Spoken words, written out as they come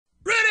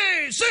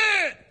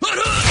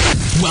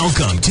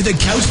Welcome to the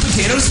Couch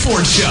Potato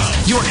Sports Show,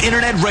 your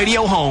internet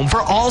radio home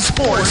for all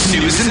sports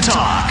news and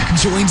talk.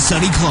 Join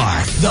Sonny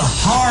Clark, the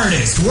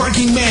hardest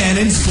working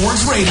man in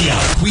sports radio.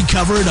 We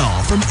cover it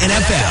all from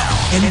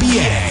NFL,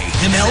 NBA,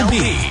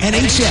 MLB,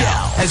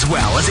 NHL, as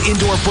well as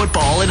indoor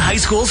football and high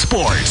school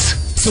sports.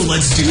 So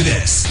let's do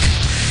this.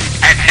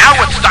 And now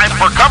it's time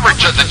for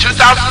coverage of the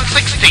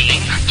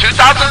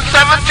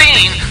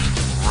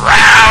 2016-2017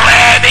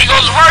 Rowlett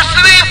Eagles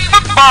varsity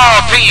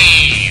football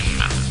team.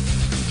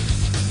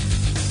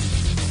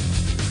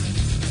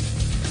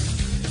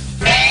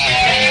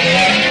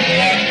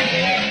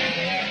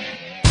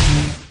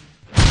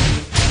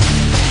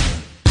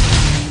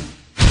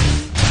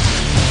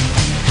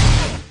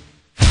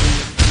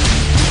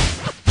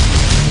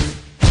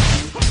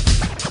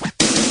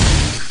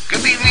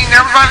 Good evening,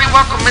 everybody.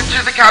 Welcome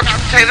into the Couch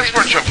Potato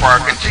Sports Show for our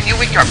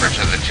continuing coverage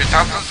of the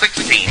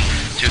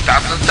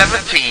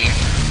 2016-2017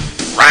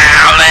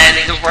 Rowlett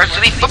Eagles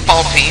varsity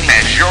football team,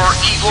 as your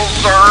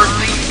Eagles are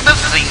the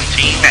visiting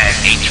team at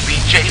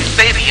HBJ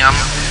Stadium,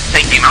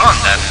 taking on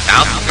the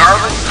South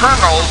Garland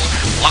Colonels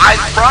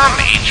live from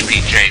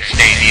HBJ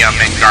Stadium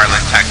in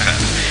Garland, Texas.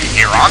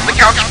 Here on the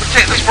Couch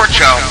Potato Sports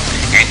Show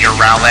and your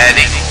Rowlett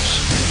Eagles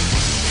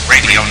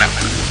radio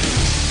network.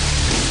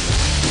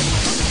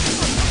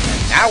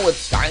 Now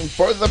it's time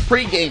for the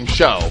pregame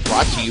show,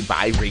 brought to you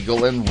by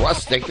Regal and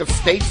Rustic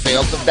Estate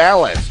Sales of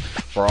Dallas.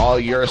 For all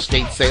your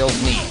estate sales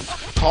needs,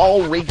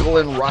 call Regal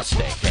and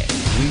Rustic.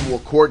 We will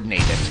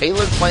coordinate a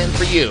tailored plan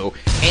for you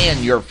and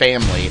your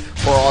family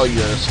for all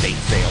your estate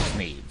sales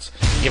needs.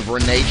 Give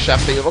Renee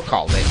Sheffield a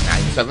call at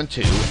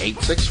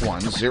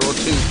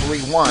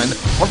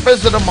 972-861-0231 or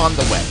visit them on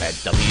the web at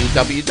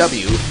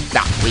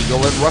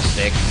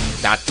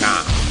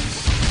www.regalandrustic.com.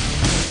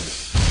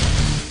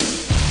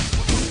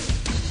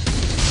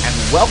 And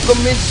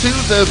welcome into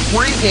the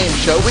pregame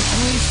show with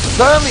me,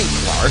 Sonny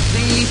Clark,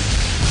 the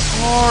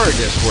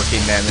hardest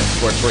working man in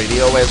sports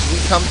radio, as we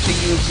come to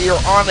you here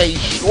on a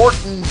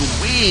shortened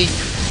week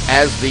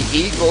as the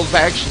Eagles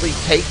actually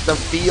take the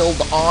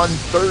field on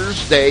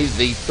Thursday,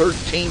 the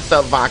 13th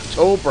of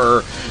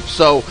October.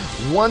 So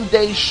 1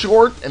 day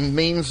short, and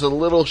means a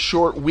little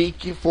short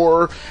week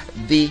for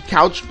the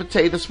Couch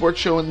Potato Sports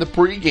Show and the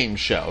pregame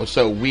show.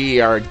 So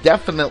we are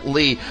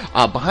definitely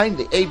behind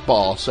the eight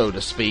ball, so to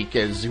speak,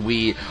 as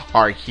we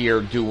are here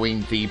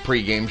doing the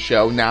pregame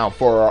show. Now,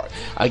 for,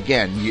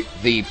 again,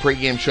 the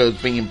pregame show is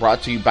being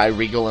brought to you by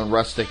Regal and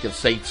Rustic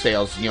Estate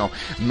Sales. You know,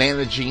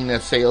 managing a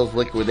sales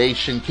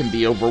liquidation can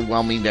be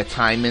overwhelming at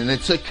times, and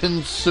it's a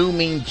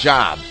consuming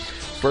job.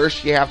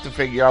 First, you have to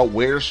figure out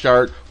where to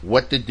start,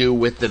 what to do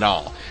with it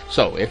all.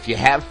 So, if you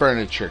have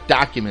furniture,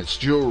 documents,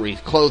 jewelry,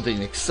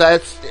 clothing,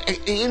 access,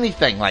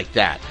 anything like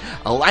that,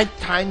 a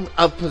lifetime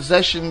of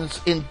possessions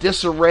in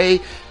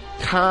disarray,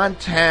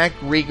 contact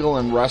Regal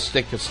and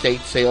Rustic Estate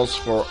Sales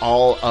for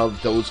all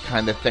of those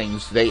kind of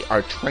things. They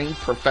are trained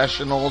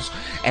professionals,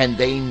 and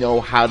they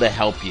know how to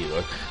help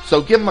you.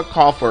 So give them a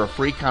call for a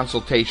free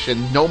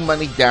consultation, no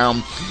money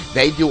down.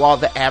 They do all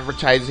the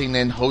advertising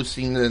and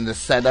hosting and the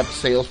setup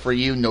sales for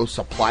you. No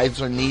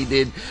supplies are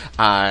needed.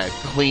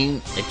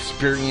 Clean,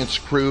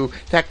 experienced crew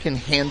that can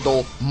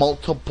handle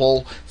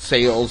multiple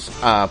sales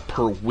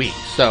per week.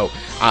 So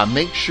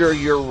make sure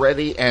you're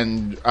ready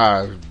and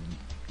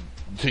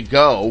to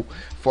go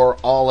for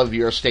all of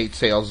your estate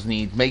sales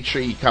needs. Make sure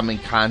you come in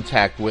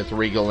contact with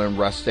Regal and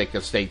Rustic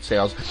Estate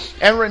Sales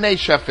and Renee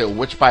Sheffield,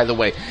 which, by the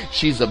way,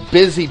 she's a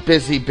busy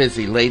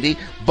lady,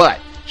 but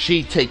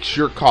she takes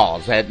your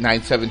calls at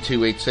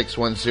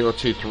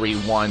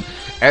 972-861-0231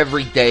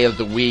 every day of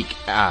the week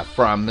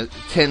from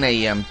 10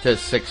 a.m. to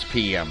 6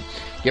 p.m.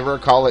 Give her a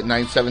call at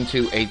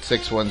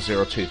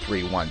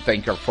 972-861-0231.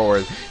 Thank her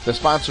for the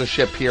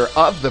sponsorship here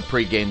of the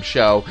pregame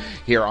show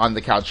here on the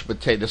Couch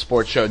Potato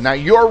Sports Show. Now,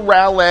 your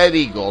Rowlett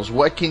Eagles,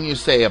 what can you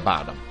say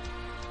about them?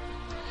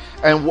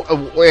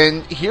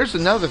 And here's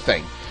another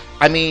thing.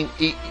 I mean,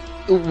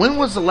 when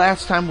was the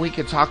last time we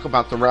could talk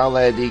about the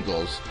Rowlett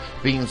Eagles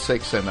being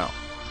 6-0?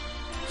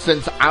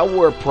 Since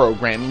our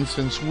programming,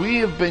 since we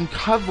have been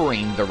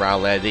covering the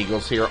Rowlett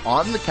Eagles here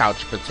on the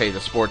Couch Potato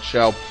Sports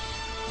Show,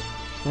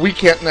 we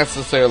can't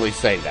necessarily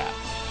say that.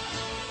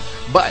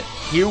 But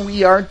here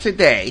we are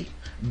today,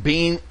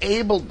 being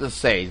able to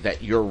say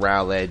that your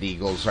Rowlett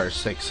Eagles are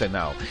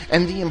 6-0.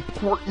 And the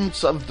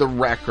importance of the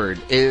record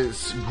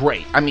is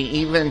great. I mean,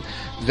 even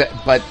that,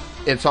 but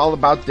it's all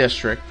about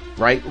district,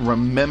 right?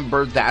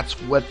 Remember, that's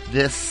what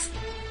this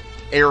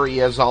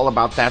area is all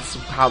about. That's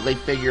how they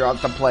figure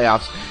out the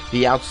playoffs.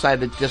 The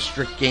outside of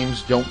district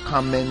games don't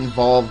come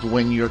involved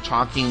when you're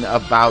talking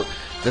about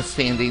the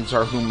standings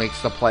or who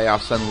makes the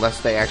playoffs,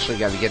 unless they actually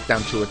got to get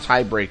down to a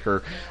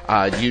tiebreaker,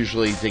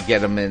 usually to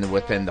get them in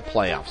within the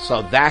playoffs.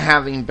 So that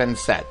having been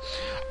said,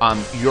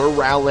 your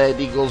Rowlett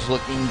Eagles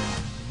looking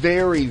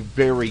very,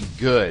 very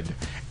good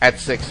at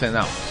 6-0.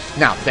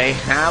 Now, they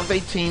have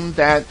a team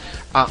that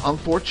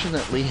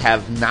unfortunately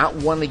have not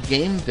won a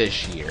game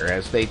this year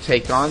as they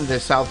take on the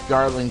South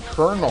Garland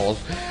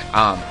Colonels,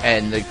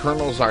 and the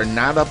Colonels are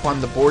not up on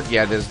the board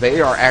yet as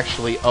they are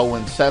actually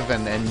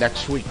 0-7, and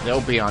next week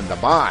they'll be on the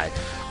bye.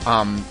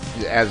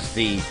 as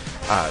the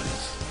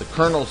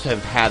Colonels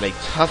have had a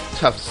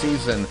tough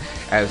season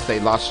as they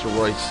lost to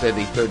Roy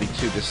City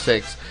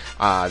 32-6.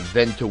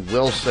 Then to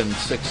Wilson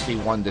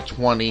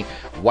 61-20.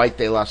 White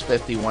they lost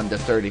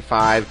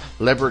 51-35.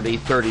 Liberty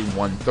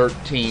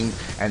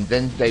 31-13. And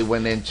then they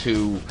went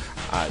into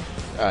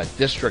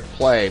district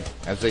play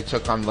as they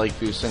took on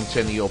Lakeview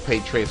Centennial.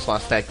 Patriots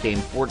lost that game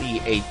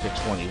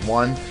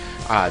 48-21.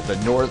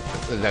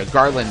 The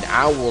Garland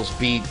Owls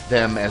beat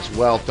them as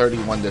well,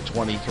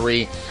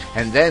 31-23.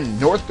 And then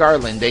North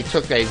Garland, they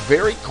took a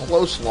very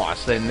close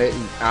loss, and they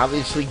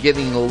obviously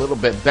getting a little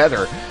bit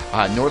better.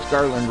 North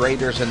Garland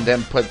Raiders and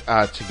them put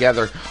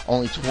together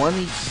only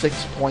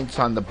 26 points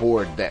on the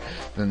board. That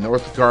the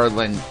North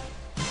Garland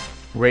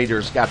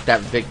Raiders got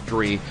that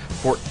victory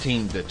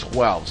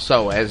 14-12.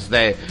 So as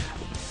the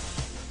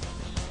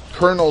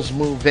Colonels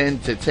move in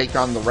to take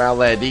on the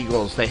Rowlett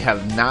Eagles, they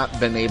have not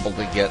been able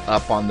to get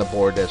up on the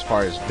board as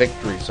far as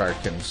victories are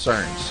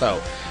concerned.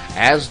 So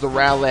as the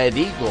Rowlett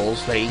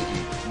Eagles, they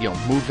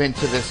move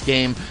into this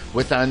game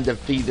with an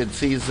undefeated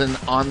season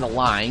on the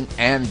line,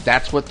 and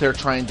that's what they're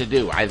trying to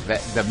do.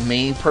 The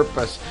main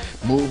purpose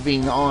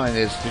moving on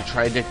is to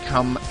try to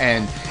come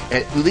and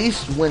at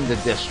least win the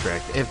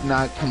district, if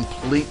not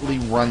completely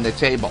run the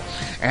table.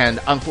 And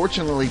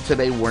unfortunately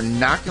today we're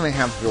not going to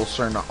have Bill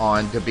Cerna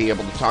on to be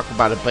able to talk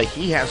about it, but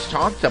he has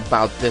talked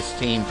about this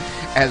team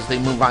as they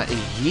move on.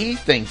 He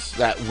thinks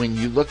that when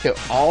you look at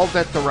all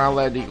that the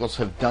Rowlett Eagles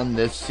have done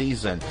this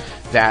season,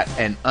 that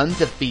an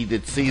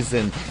undefeated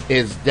season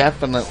is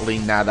definitely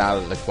not out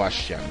of the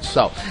question.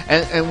 So,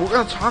 and we're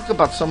going to talk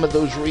about some of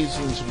those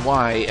reasons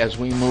why as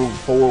we move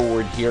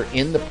forward here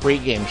in the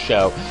pregame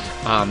show,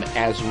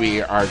 as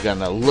we are going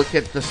to look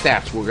at the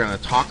stats. We're going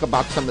to talk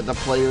about some of the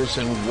players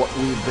and what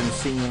we've been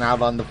seeing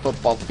out on the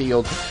football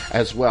field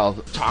as well.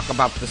 Talk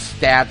about the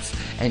stats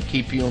and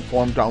keep you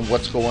informed on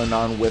what's going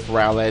on with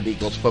Rowlett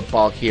Eagles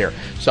football here.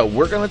 So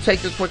we're going to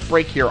take a quick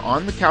break here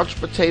on the Couch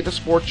Potato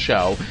Sports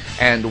Show,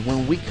 and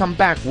when we come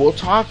back, we'll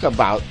talk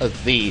about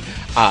the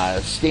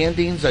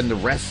standings and the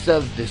rest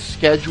of the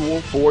schedule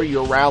for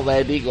your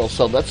Rowlett Eagles.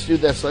 So let's do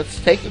this. Let's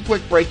take a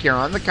quick break here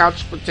on the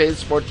Couch Potato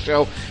Sports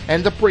Show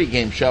and the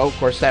pregame show. Of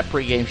course, that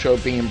pregame show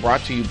being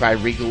brought to you by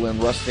Regal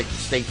and Rustic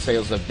Estate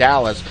Sales of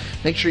Dallas.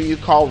 Make sure you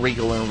call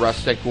Regal and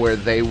Rustic, where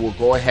they will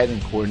go ahead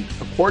and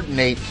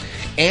coordinate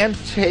and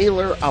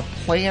tailor a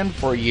plan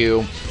for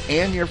you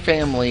and your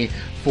family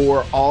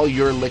for all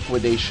your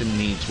liquidation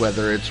needs,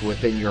 whether it's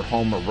within your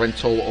home or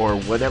rental or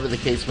whatever the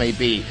case may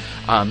be.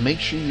 Make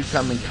sure you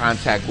come in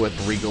contact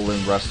with Regal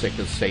and Rustic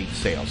Estate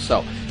Sales.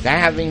 So that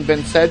having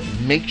been said,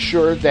 make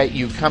sure that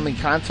you come in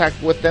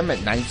contact with them at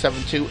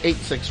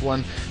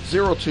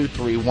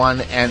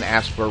 972-861-0231 and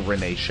ask for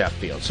Renee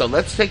Sheffield. So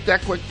let's take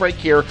that quick break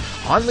here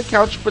on the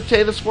Couch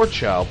Potato Sports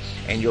Show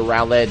and your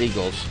Rowlett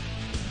Eagles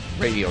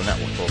Radio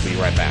Network. We'll be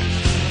right back.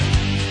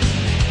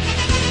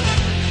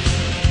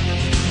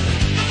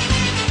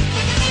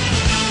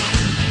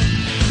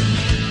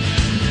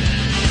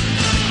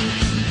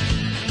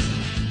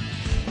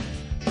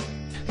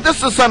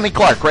 This is Sonny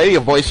Clark, radio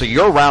voice of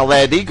your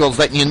Rowlett Eagles,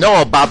 letting you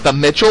know about the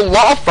Mitchell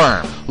Law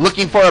Firm.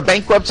 Looking for a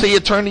bankruptcy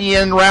attorney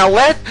in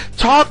Rowlett?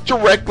 Talk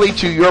directly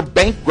to your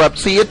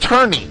bankruptcy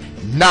attorney,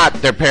 not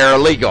their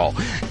paralegal.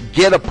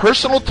 Get a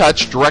personal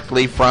touch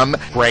directly from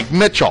Greg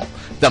Mitchell.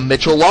 The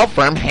Mitchell Law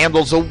Firm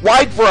handles a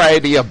wide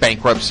variety of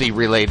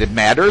bankruptcy-related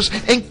matters,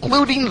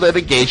 including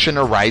litigation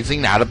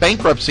arising out of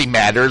bankruptcy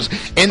matters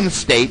in the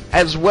state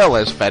as well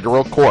as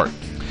federal court.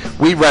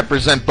 We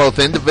represent both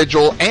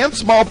individual and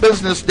small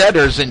business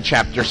debtors in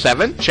Chapter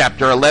 7,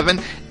 Chapter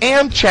 11,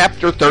 and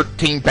Chapter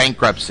 13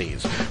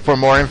 bankruptcies. For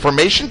more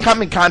information,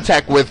 come in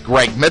contact with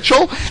Greg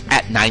Mitchell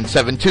at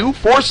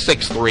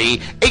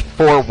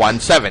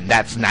 972-463-8417.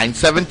 That's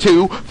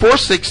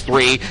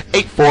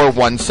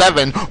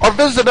 972-463-8417. Or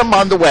visit them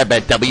on the web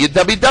at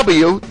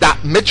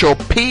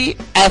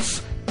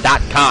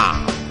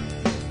www.mitchellps.com.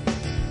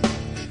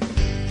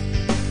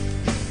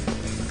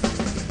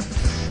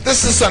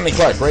 This is Sonny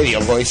Clark, radio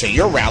voice of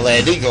your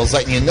Rowlett Eagles,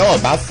 letting you know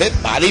about Fit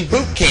Body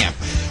Boot Camp.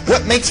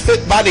 What makes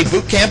Fit Body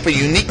Boot Camp a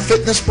unique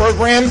fitness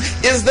program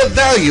is the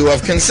value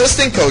of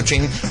consistent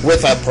coaching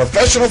with a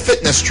professional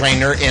fitness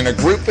trainer in a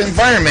group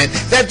environment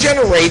that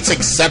generates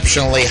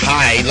exceptionally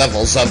high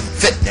levels of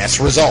fitness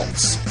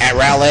results. At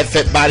Rowlett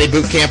Fit Body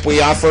Boot Camp,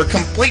 we offer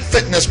complete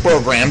fitness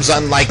programs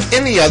unlike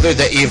any other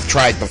that you've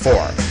tried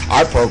before.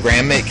 Our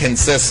program, it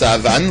consists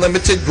of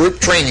unlimited group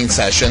training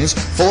sessions,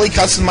 fully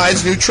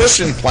customized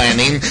nutrition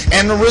planning,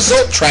 and a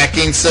result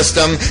tracking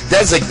system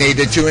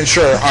designated to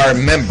ensure our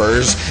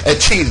members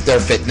achieve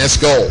their fitness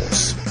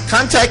goals.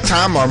 Contact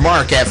Tom or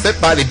Mark at Fit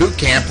Body Boot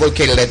Camp,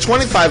 located at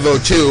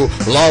 2502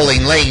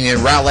 Lawling Lane in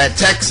Rowlett,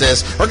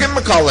 Texas, or give them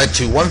a call at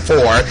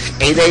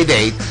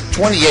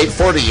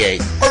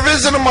 214-888-2848, or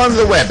visit them on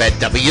the web at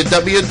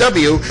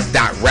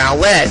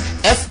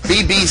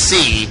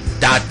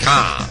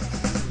www.rowlettfbbc.com.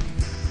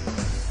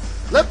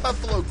 Let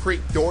Buffalo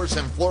Creek Doors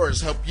and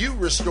Floors help you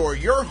restore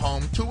your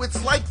home to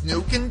its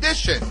like-new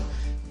condition.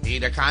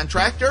 Need a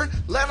contractor?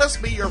 Let us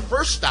be your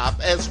first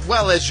stop as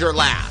well as your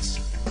last.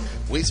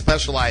 We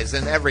specialize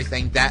in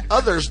everything that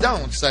others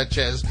don't, such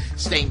as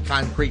stained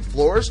concrete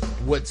floors,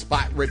 wood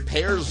spot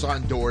repairs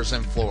on doors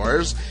and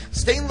floors,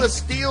 stainless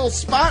steel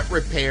spot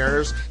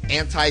repairs,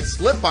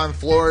 anti-slip on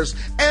floors,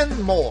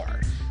 and more.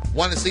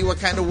 Want to see what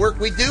kind of work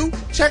we do?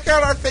 Check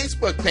out our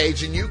Facebook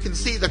page and you can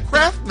see the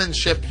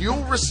craftsmanship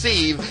you'll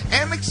receive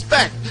and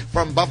expect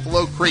from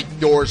Buffalo Creek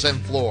Doors and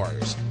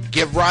Floors.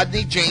 Give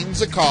Rodney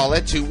James a call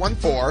at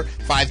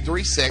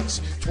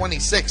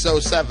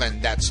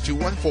 214-536-2607. That's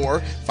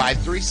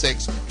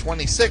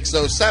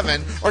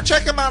 214-536-2607. Or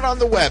check him out on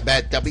the web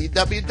at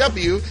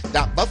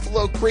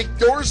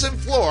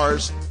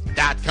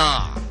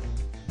www.buffalocreekdoorsandfloors.com.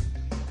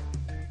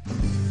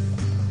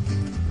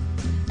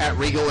 At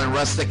Regal and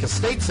Rustic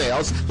Estate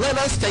Sales, let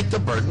us take the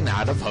burden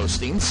out of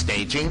hosting,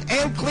 staging,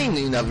 and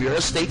cleaning of your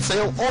estate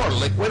sale or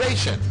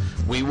liquidation.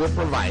 We will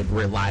provide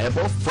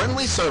reliable,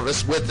 friendly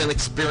service with an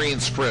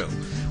experienced crew.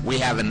 We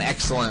have an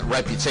excellent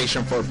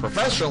reputation for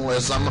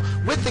professionalism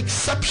with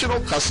exceptional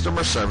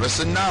customer service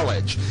and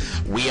knowledge.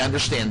 We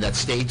understand that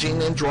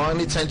staging and drawing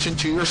attention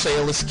to your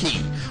sale is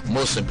key.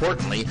 Most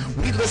importantly,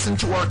 we listen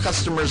to our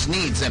customers'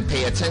 needs and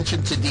pay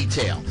attention to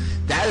detail.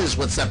 That is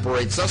what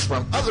separates us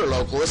from other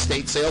local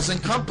estate sales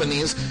and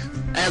companies,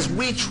 as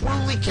we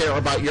truly care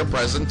about your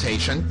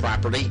presentation,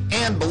 property,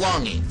 and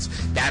belongings.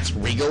 That's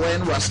Regal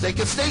and Rustic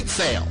Estate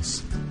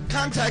Sales.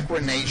 Contact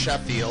Renee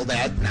Sheffield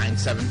at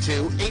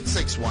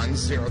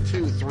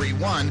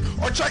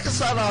 972-861-0231 or check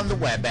us out on the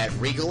web at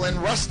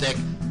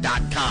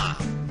regalandrustic.com.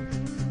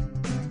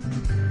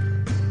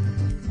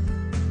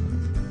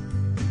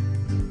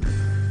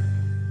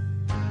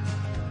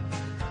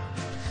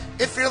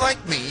 If you're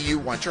like me, you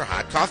want your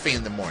hot coffee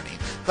in the morning.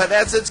 But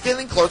as it's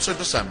getting closer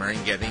to summer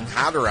and getting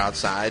hotter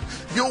outside,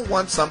 you'll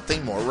want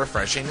something more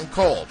refreshing and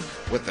cold.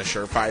 With a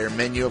surefire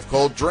menu of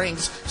cold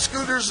drinks,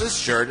 Scooters is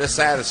sure to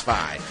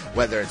satisfy.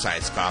 Whether it's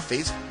iced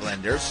coffees,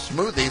 blenders,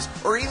 smoothies,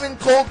 or even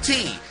cold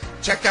tea,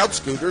 check out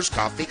Scooters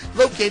Coffee,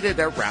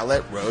 located at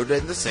Rowlett Road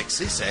in the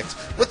 66,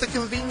 with a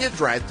convenient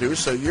drive-thru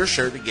so you're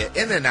sure to get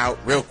in and out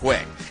real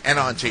quick and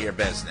onto your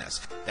business.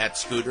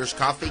 That's Scooters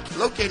Coffee,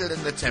 located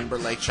in the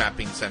Timberlake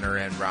Shopping Center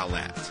in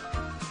Rowlett.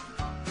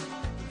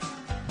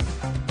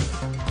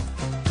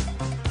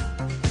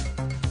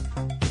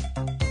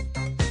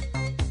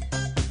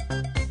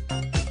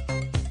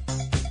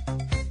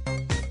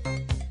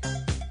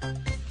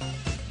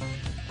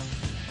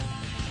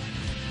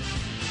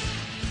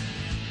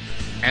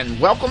 And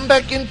welcome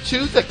back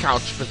into the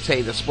Couch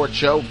Potato Sports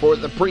Show for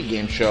the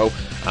pregame show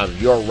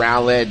of your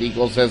Rowlett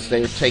Eagles as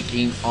they're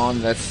taking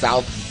on the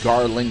South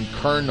Garland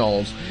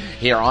Colonels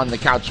here on the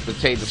Couch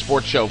Potato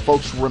Sports Show.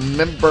 Folks,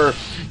 remember,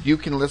 you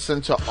can listen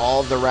to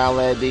all the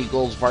Rowlett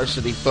Eagles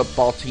varsity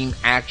football team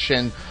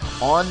action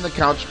on the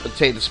Couch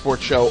Potato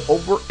Sports Show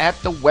over at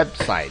the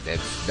website.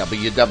 It's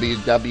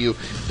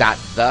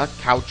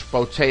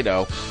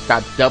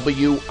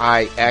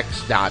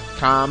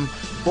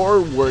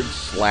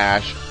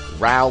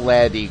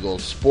www.thecouchpotato.wix.com/Rowlett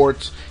Eagles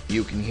Sports.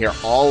 You can hear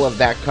all of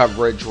that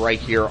coverage right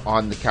here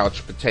on the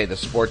Couch Potato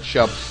Sports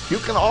Show. You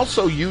can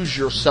also use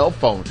your cell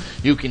phone.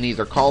 You can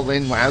either call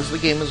in as the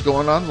game is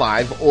going on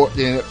live or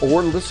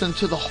listen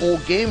to the whole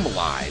game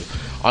live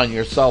on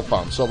your cell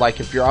phone. So like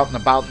if you're out and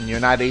about and you're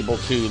not able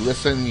to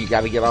listen, you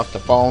got to get off the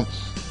phone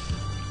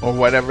or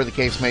whatever the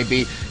case may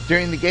be,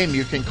 during the game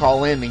you can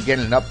call in and get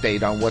an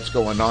update on what's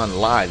going on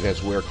live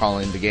as we're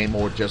calling the game,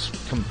 or just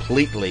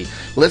completely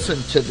listen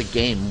to the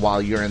game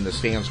while you're in the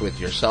stands with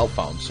your cell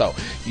phone. So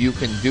you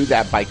can do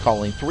that by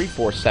calling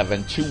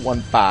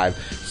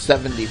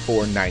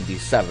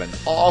 347-215-7497.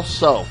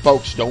 Also,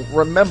 folks, don't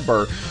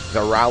remember the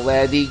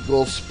Rowlett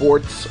Eagles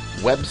Sports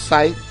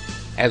website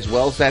as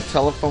well as that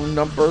telephone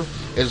number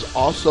is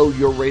also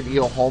your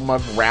radio home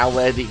of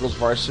Rowlett Eagles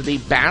varsity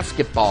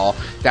basketball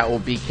that will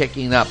be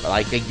kicking up.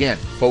 Like, again,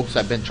 folks,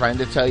 I've been trying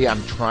to tell you,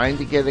 I'm trying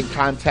to get in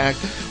contact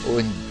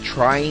and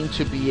trying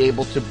to be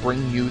able to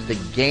bring you the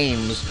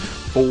games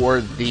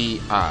for the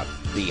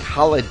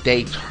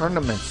holiday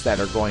tournaments that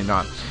are going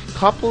on.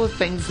 Couple of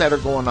things that are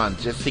going on,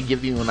 just to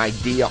give you an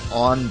idea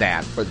on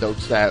that for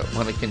those that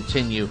want to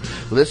continue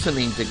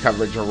listening to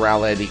coverage of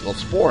Rowlett Eagles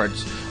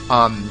sports.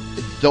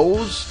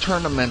 Those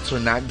tournaments are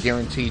not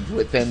guaranteed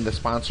within the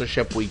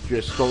sponsorship. We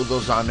just throw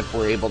those on if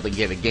we're able to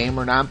get a game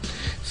or not.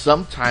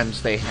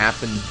 Sometimes they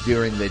happen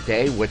during the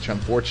day, which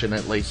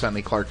unfortunately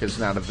Sonny Clark is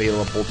not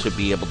available to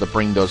be able to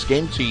bring those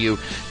games to you,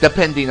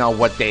 depending on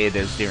what day it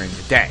is during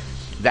the day.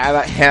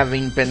 That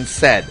having been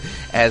said,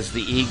 as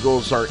the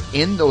Eagles are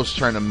in those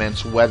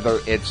tournaments, whether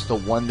it's the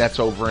one that's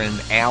over in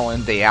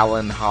Allen, the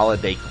Allen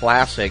Holiday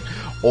Classic,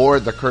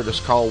 or the Curtis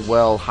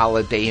Caldwell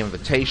Holiday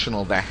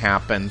Invitational that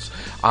happens,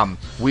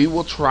 we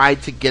will try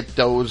to get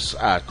those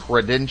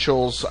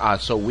credentials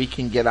so we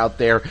can get out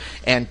there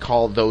and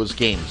call those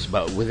games.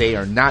 But they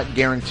are not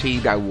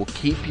guaranteed. I will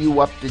keep you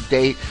up to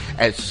date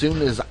as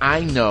soon as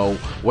I know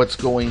what's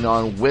going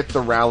on with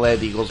the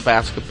Rowlett Eagles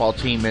basketball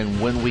team and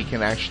when we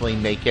can actually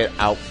make it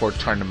out for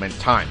tournament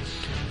time,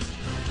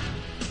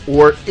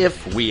 or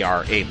if we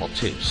are able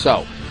to.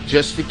 So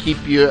just to keep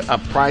you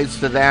apprised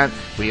to that,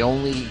 we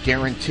only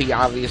guarantee,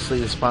 obviously,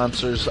 the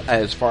sponsors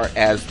as far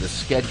as the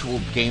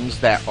scheduled games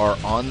that are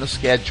on the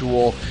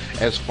schedule,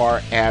 as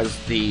far as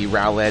the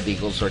Rowlett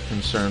Eagles are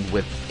concerned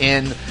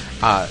within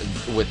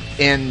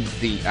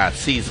the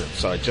season.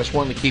 So I just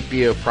want to keep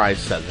you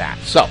apprised of that.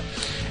 So,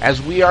 as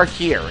we are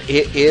here,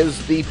 it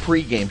is the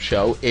pregame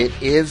show. It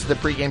is the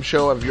pregame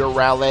show of your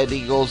Rowlett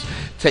Eagles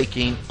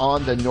taking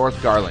on the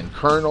North Garland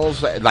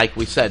Colonels. Like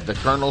we said, the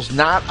Colonels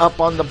not up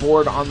on the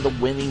board on the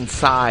winning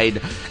side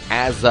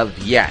as of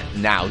yet.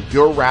 Now,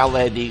 your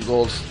Rowlett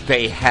Eagles,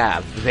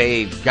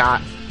 they've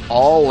got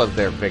all of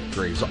their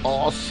victories,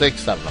 all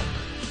 6 of them.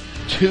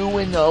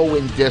 2-0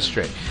 in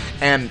district.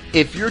 And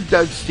if you're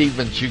Doug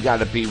Stevens, you got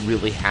to be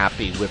really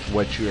happy with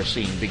what you're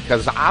seeing,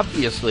 because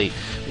obviously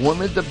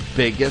one of the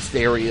biggest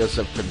areas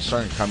of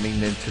concern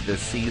coming into this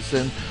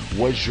season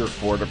was your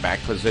quarterback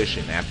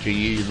position. After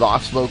you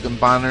lost Logan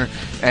Bonner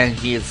and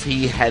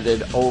he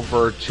headed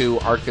over to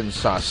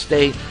Arkansas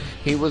State,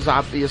 he was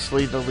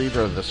obviously the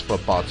leader of this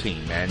football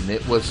team, and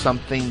it was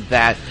something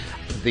that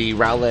the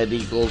Rowlett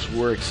Eagles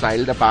were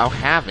excited about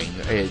having,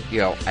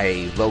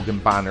 a Logan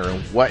Bonner,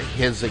 and what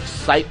his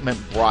excitement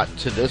brought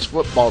to this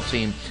football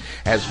team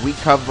as we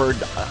covered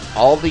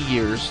all the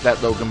years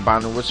that Logan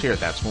Bonner was here.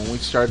 That's when we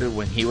started,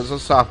 when he was a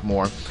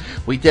sophomore.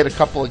 We did a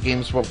couple of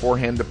games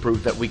beforehand to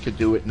prove that we could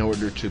do it in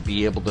order to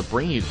be able to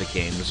bring you the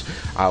games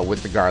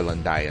with the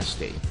Garland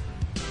ISD.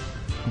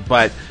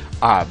 But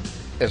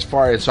as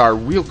far as our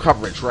real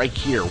coverage right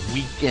here,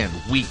 week in,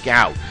 week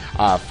out,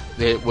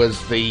 it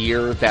was the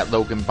year that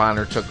Logan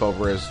Bonner took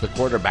over as the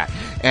quarterback.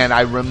 And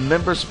I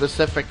remember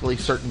specifically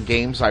certain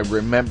games. I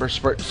remember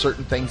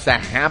certain things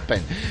that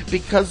happened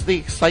because the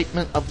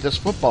excitement of this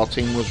football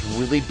team was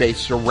really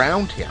based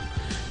around him.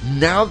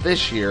 Now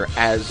this year,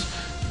 as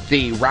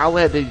the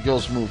Rowlett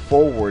Eagles move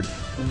forward,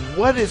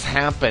 what has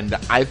happened,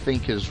 I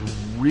think, is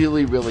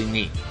really, really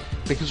neat.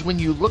 Because when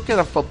you look at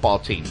a football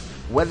team,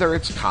 whether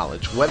it's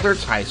college, whether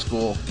it's high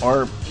school,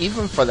 or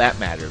even for that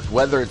matter,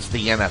 whether it's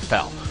the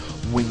NFL,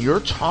 when you're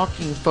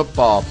talking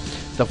football,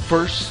 the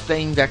first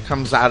thing that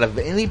comes out of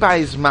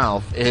anybody's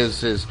mouth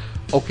is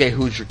okay,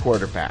 who's your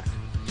quarterback?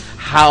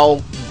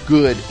 How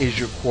good is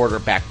your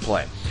quarterback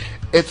play?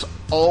 It's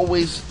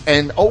always,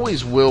 and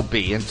always will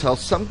be, until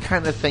some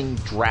kind of thing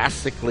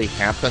drastically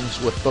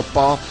happens with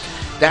football,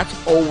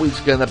 that's always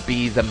going to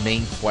be the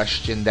main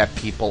question that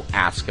people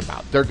ask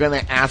about. They're going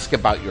to ask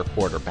about your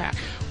quarterback,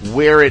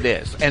 where it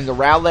is. And the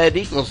Rowlett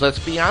Eagles, let's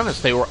be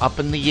honest, they were up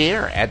in the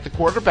air at the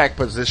quarterback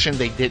position.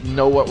 They didn't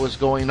know what was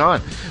going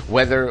on,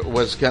 whether it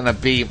was going to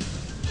be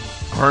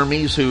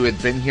Hermes, who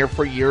had been here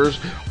for years,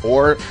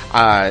 or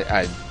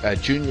a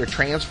junior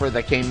transfer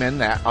that came in,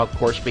 that of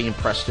course being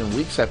Preston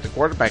Weeks at the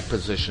quarterback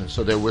position.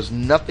 So there was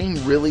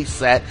nothing really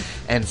set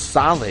and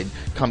solid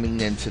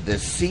coming into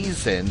this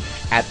season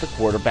at the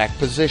quarterback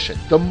position,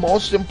 the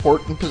most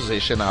important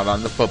position out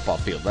on the football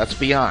field, let's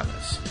be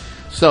honest.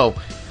 So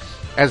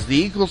as the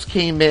Eagles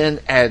came in,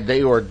 and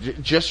they were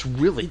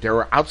they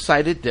were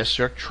outside of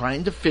district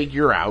trying to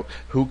figure out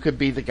who could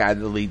be the guy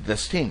to lead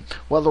this team.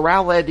 Well, the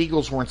Rowlett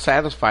Eagles weren't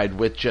satisfied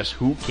with just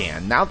who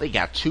can. Now they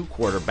got 2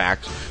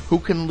 quarterbacks who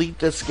can lead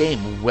this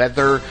game,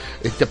 whether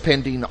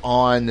depending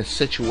on the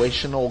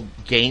situational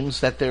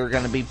games that they're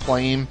going to be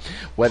playing,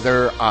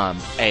 whether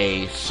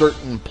a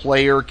certain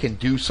player can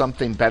do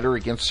something better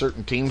against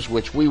certain teams,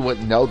 which we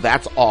wouldn't know.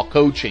 That's all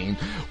coaching.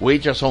 We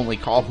just only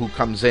call who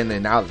comes in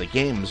and out of the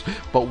games.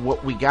 But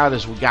what we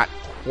got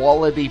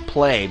quality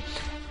play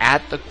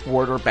at the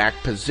quarterback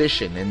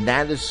position, and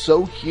that is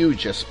so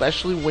huge,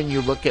 especially when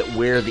you look at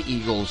where the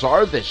Eagles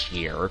are this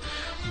year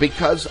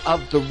because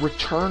of the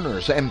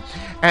returners. And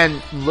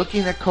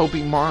looking at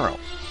Kobe Morrow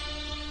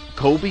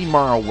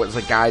was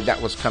a guy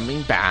that was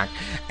coming back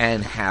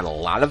and had a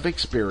lot of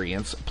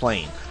experience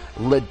playing.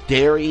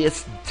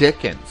 Ladarius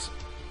Dickens,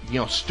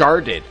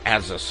 started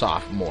as a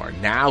sophomore.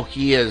 Now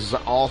he is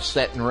all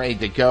set and ready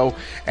to go.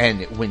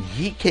 And when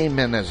he came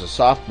in as a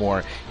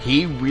sophomore,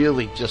 he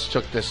really just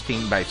took this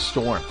team by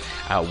storm.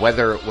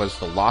 Whether it was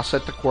the loss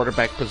at the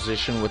quarterback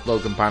position with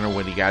Logan Bonner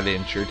when he got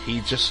injured,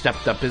 he just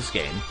stepped up his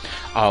game.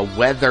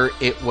 Whether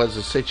it was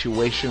a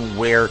situation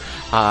where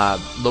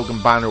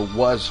Logan Bonner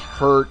was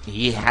hurt,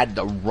 he had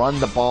to run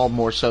the ball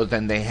more so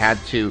than they had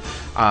to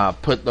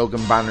put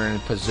Logan Bonner in a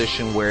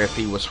position where if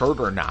he was hurt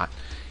or not,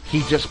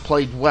 he just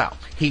played well.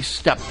 He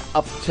stepped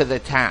up to the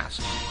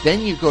task. Then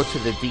you go to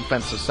the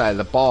defensive side of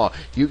the ball.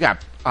 You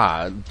got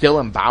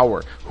Dylan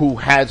Bauer, who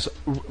has,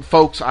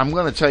 folks, I'm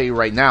going to tell you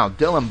right now,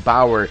 Dylan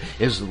Bauer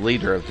is the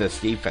leader of this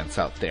defense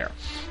out there.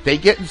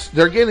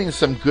 They're getting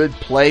some good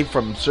play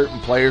from certain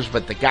players,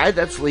 but the guy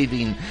that's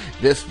leading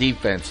this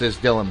defense is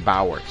Dylan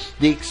Bauer.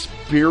 The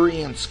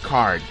experience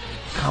card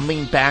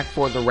coming back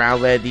for the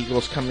Rowlett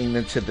Eagles coming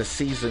into the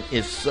season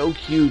is so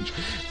huge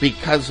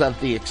because of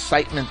the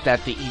excitement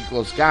that the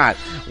Eagles got,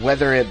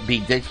 whether it be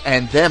Dick,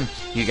 and then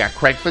you got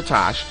Craig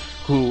Fatash,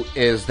 who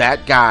is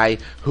that guy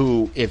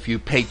who, if you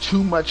pay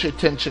too much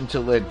attention to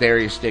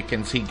Ladarius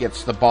Dickens, he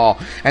gets the ball.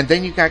 And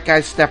then you got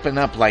guys stepping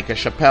up like a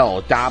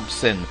Chappelle,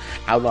 Dobson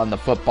out on the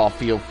football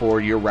field for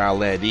your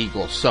Rowlett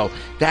Eagles. So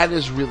that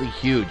is really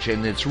huge,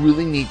 and it's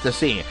really neat to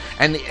see.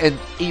 And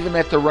even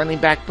at the running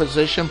back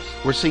position,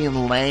 we're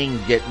seeing Lang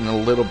getting a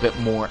little bit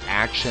more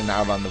action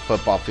out on the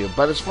football field.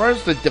 But as far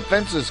as the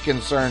defense is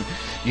concerned,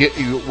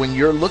 when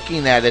you're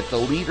looking at it, the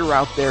leader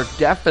out there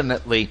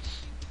definitely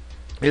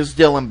is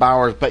Dylan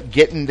Bowers, but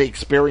getting the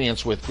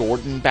experience with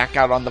Gordon back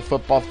out on the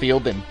football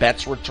field and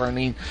Betts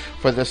returning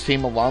for this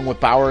team along with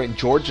Bauer and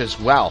George as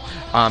well.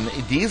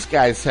 These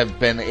guys have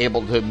been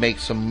able to make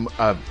some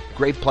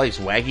great plays.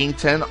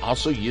 Waggington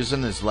also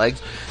using his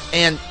legs,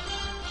 and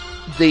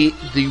the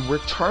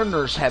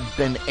returners have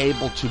been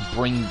able to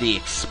bring the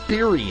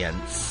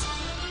experience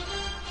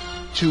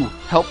to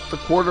help the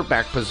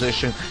quarterback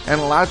position,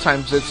 and a lot of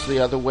times it's the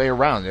other way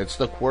around. It's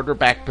the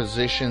quarterback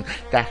position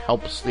that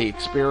helps the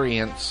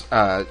experience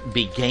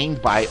be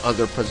gained by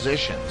other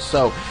positions.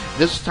 So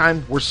this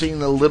time we're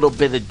seeing a little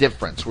bit of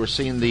difference. We're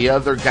seeing the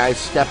other guys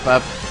step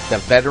up, the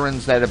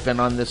veterans that have been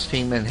on this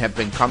team and have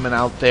been coming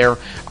out there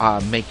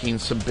making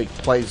some big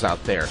plays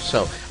out there.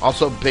 So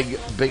also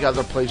big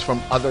other plays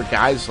from other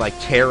guys like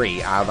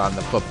Terry out on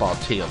the football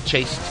team,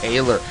 Chase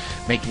Taylor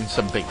making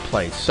some big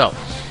plays. So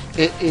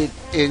it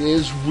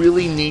is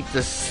really neat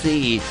to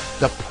see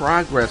the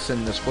progress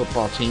in this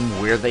football team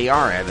where they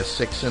are at a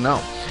 6-0.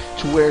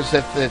 To whereas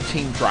if the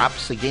team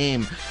drops the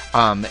game,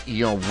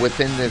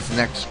 within this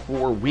next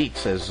 4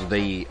 weeks, as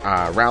the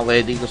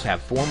Rowlett Eagles have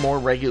 4 more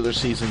regular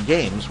season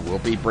games, we'll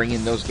be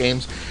bringing those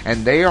games,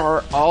 and they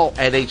are all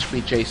at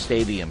HBJ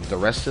Stadium. The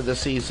rest of the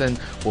season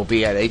will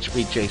be at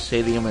HBJ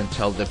Stadium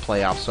until the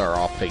playoffs are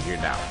all figured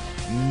out.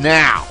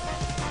 Now,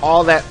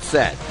 all that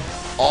said,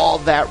 all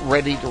that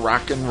ready to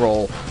rock and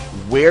roll,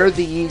 where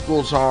the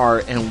Eagles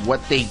are and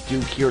what they do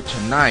here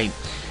tonight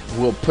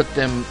will put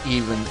them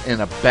even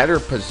in a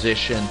better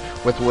position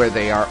with where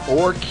they are,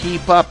 or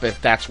keep up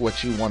if that's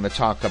what you want to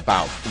talk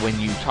about. When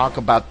you talk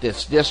about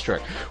this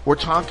district, we're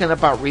talking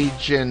about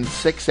Region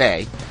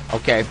 6A,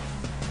 okay,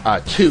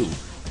 2,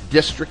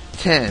 District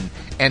 10,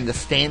 and the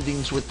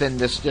standings within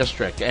this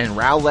district. And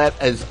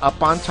Rowlett is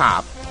up on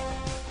top,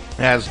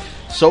 as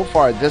so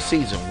far this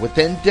season,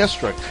 within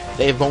district,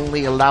 they've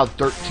only allowed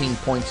 13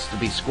 points to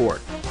be scored.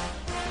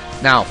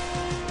 Now,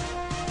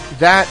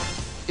 that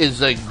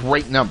is a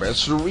great number.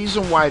 It's the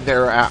reason why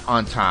they're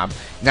on top.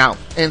 Now,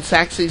 and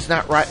Saxe's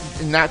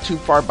not too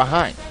far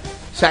behind.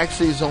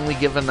 Saxe's only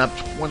given up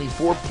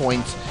 24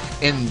 points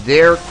in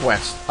their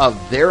quest of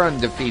their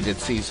undefeated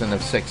season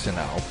of 6-0.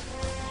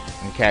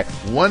 Okay,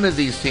 one of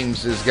these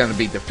teams is going to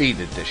be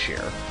defeated this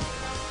year.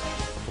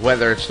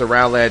 Whether it's the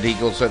Rowlett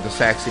Eagles or the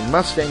Saxe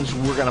Mustangs,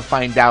 we're going to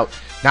find out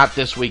not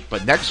this week,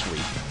 but next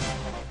week.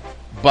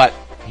 But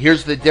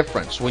here's the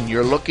difference. When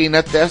you're looking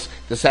at this,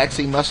 the Saxe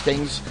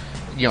Mustangs,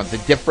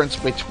 the difference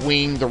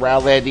between the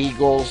Rowlett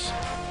Eagles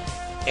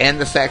and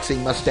the Saxe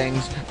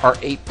Mustangs are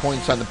 8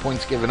 points on the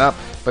points given up,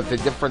 but the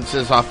difference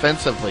is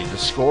offensively, the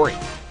scoring.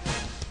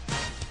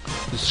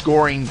 The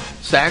scoring,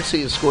 Saxe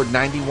has scored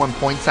 91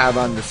 points out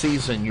on the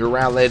season. Your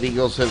Rowlett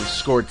Eagles have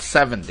scored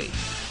 70.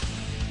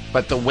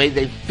 But the way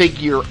they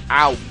figure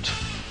out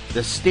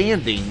the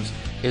standings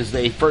is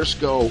they first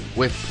go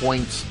with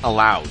points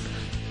allowed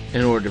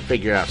in order to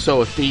figure it out.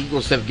 So if the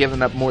Eagles have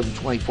given up more than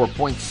 24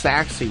 points,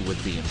 Saxe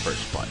would be in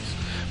first place.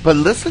 But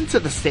listen to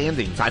the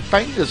standings. I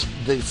find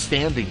the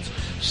standings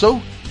so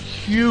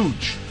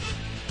huge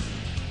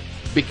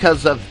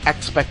because of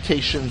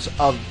expectations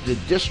of the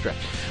district.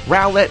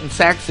 Rowlett and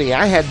Saxe,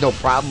 I had no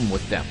problem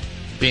with them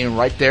being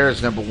right there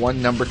as number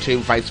 1, number 2,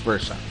 vice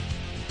versa.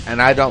 And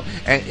I don't,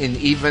 and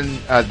even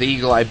the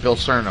Eagle Eye Bill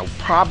Cerno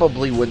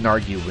probably wouldn't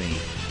argue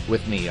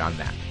with me on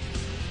that.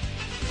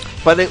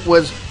 But it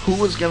was who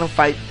was going to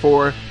fight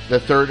for the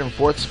 3rd and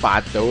 4th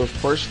spot. Those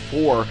first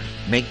 4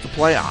 make the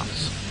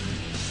playoffs.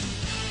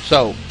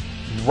 So,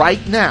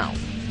 right now,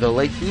 the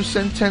Lakeview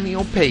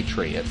Centennial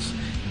Patriots,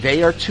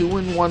 they are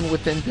 2-1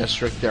 within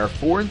district. They're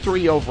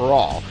 4-3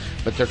 overall,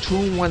 but they're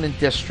 2-1 in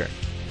district.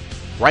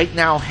 Right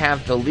now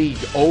have the lead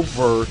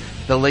over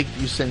the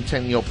Lakeview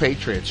Centennial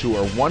Patriots, who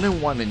are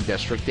 1-1 in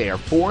district. They are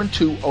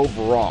 4-2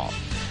 overall.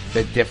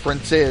 The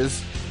difference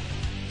is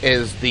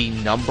the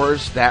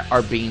numbers that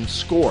are being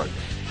scored.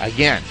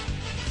 Again,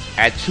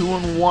 at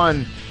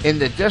 2-1 in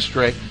the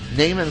district,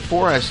 Naaman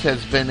Forest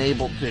has been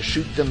able to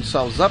shoot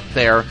themselves up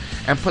there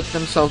and put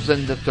themselves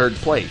into 3rd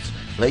place.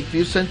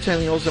 Lakeview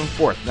Centennials in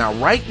 4th. Now,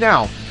 right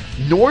now,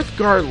 North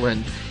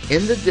Garland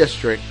in the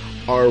district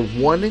are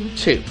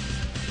 1-2,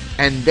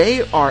 and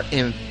they are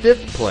in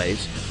 5th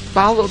place,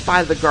 followed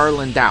by the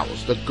Garland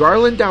Owls. The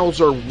Garland Owls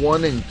are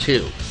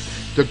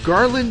 1-2. The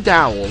Garland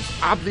Owls,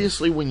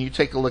 obviously, when you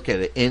take a look at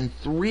it, in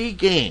 3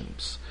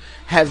 games,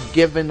 have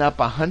given up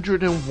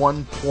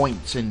 101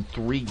 points in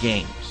 3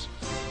 games,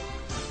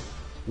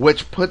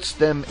 which puts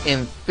them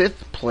in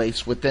 5th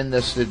place within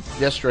this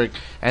district.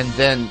 And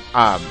then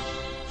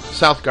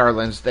South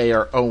Garland's, they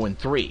are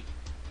 0-3.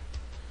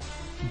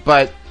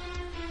 But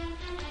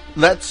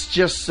let's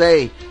just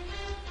say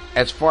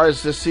as far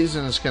as this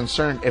season is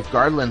concerned, if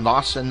Garland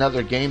lost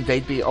another game,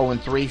 they'd be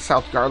 0-3.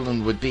 South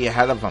Garland would be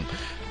ahead of them.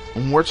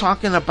 When we're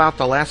talking about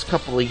the last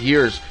couple of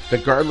years, the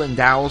Garland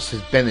Owls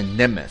has been a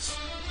nemesis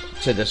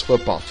to this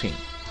football team.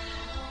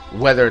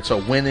 Whether it's a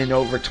win in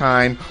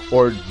overtime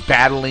or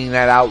battling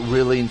that out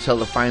really until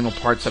the final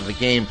parts of the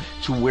game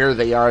to where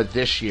they are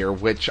this year,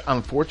 which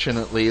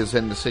unfortunately is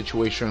in the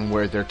situation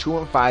where they're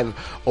 2-5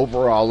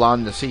 overall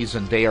on the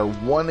season. They are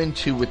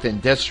 1-2 within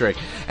district,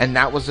 and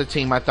that was a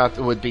team I thought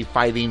that would be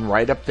fighting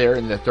right up there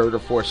in the third or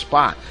fourth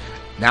spot.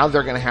 Now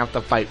they're going to have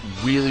to fight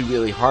really,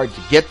 really hard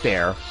to get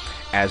there,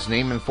 as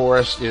Naaman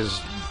Forest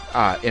is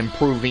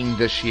improving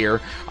this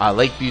year.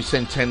 Lakeview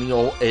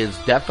Centennial is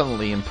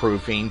definitely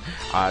improving.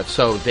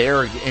 So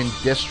they're in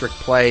district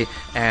play,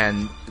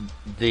 and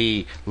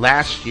the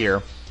last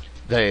year,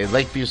 the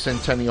Lakeview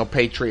Centennial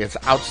Patriots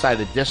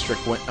outside of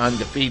district went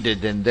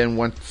undefeated, and then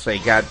once they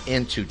got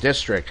into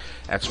district,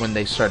 that's when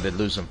they started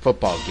losing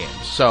football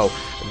games. So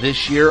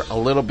this year, a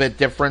little bit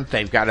different.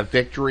 They've got a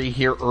victory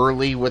here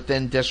early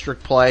within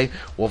district play.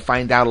 We'll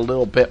find out a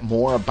little bit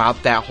more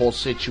about that whole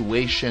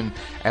situation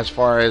as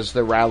far as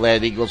the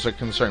Rowlett Eagles are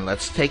concerned.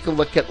 Let's take a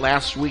look at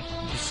last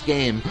week's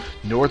game.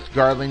 North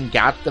Garland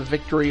got the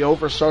victory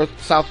over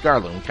South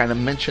Garland. We kind of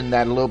mentioned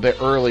that a little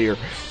bit earlier.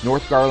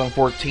 North Garland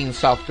 14,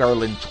 South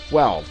Garland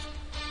 12.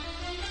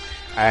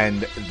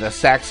 And the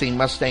Saxe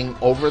Mustang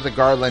over the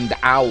Garland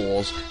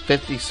Owls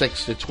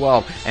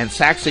 56-12, and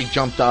Saxe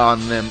jumped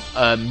on them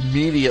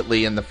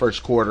immediately in the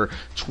first quarter,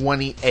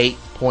 28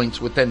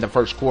 points within the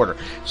first quarter.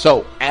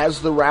 So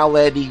as the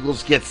Rowlett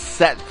Eagles get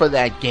set for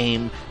that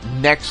game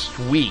next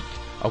week,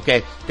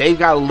 okay, they've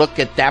got to look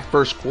at that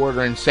first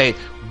quarter and say,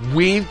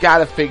 we've got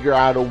to figure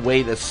out a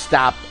way to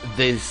stop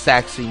the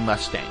Saxe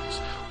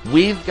Mustangs.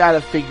 We've got to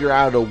figure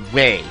out a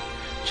way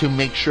to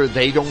make sure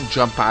they don't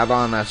jump out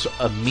on us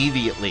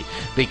immediately,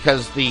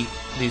 because the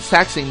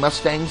Saxe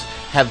Mustangs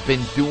have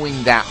been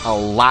doing that a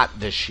lot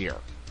this year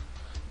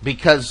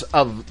because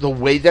of the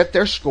way that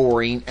they're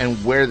scoring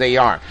and where they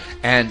are.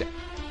 And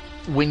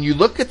when you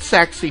look at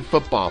Saxe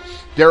football,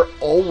 they're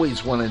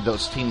always one of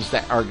those teams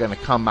that are going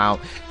to come out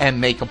and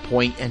make a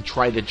point and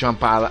try to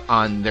jump out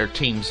on their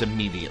teams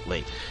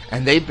immediately.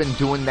 And they've been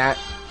doing that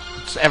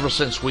ever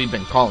since we've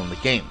been calling the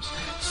games.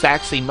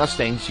 Saxe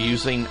Mustangs,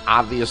 using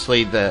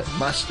obviously the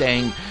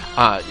Mustang,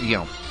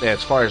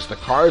 as far as the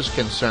car is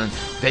concerned,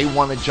 they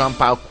want to jump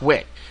out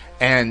quick.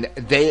 And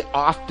they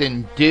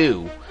often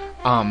do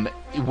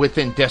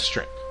within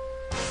district.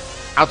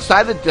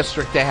 Outside of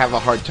district, they have a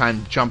hard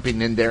time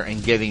jumping in there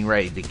and getting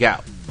ready to go.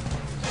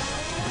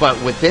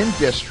 But within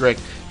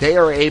district, they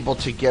are able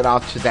to get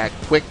off to that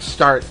quick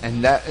start,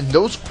 and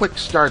those quick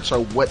starts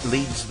are what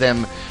leads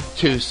them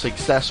to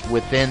success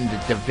within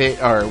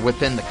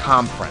the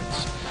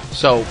conference.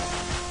 So,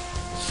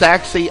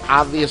 Saxe,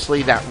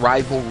 obviously that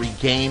rivalry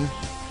game,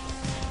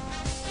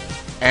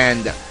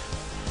 and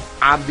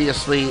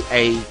obviously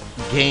a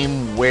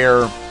game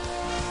where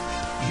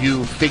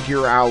you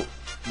figure out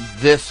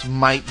this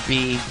might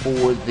be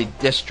for the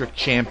district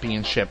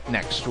championship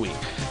next week.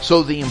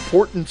 So the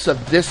importance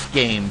of this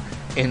game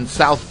in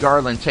South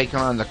Garland taking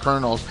on the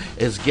Colonels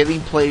is getting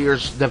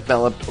players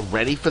developed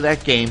ready for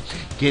that game,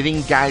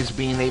 getting guys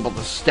being able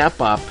to step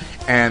up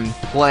and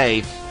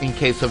play in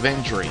case of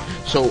injury.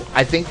 So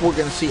I think we're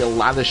going to see a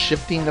lot of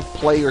shifting of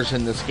players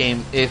in this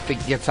game if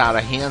it gets out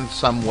of hand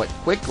somewhat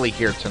quickly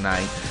here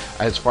tonight,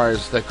 as far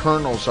as the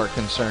Colonels are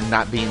concerned,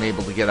 not being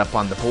able to get up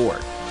on the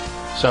board.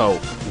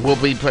 So we'll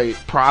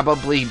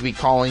probably be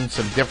calling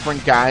some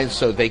different guys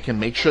so they can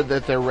make sure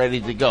that they're ready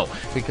to go,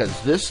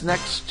 because this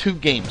next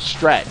two-game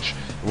stretch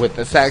with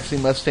the Saxe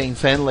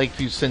Mustangs and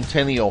Lakeview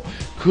Centennial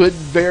could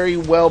very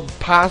well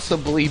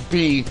possibly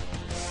be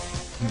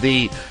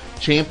the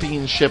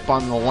championship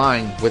on the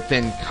line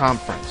within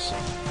conference.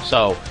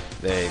 So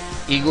the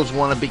Eagles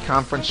want to be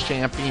conference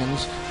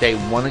champions. They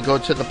want to go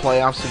to the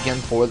playoffs again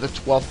for the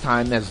 12th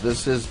time, as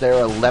this is their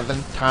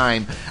 11th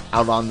time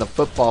out on the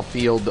football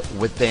field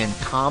within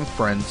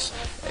conference,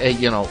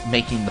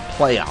 making the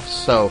playoffs.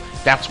 So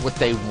that's what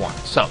they want.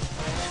 So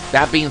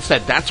that being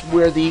said, that's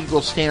where the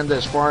Eagles stand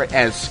as far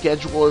as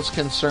schedule is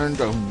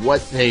concerned and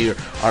what they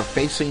are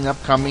facing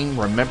upcoming.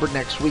 Remember,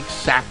 next week,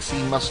 Saxe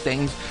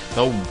Mustangs,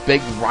 the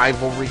big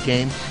rivalry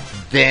game.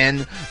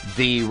 Then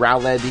the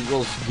Rowlett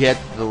Eagles get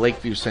the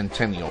Lakeview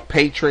Centennial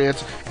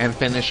Patriots and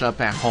finish up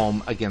at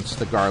home against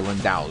the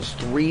Garland Owls.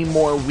 3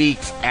 more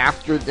weeks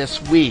after this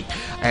week,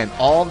 and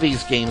all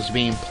these games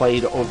being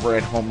played over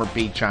at Homer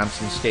B.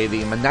 Johnson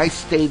Stadium. A nice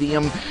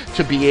stadium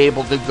to be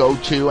able to go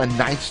to, a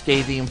nice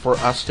stadium for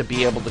us to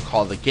be able to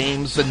call the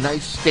games, a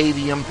nice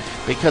stadium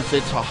because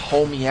it's a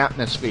homey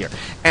atmosphere.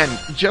 And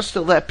just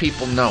to let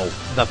people know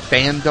the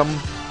fandom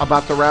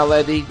about the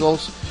Rowlett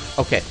Eagles,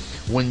 okay,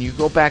 when you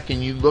go back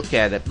and you look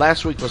at it,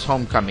 last week was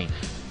homecoming.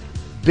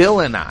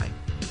 Bill and I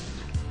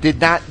did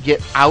not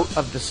get out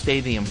of the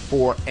stadium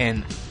for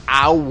an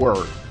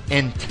hour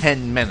and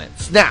 10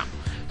 minutes. Now,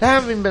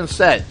 that having been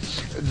said,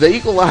 the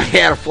Eagle Eye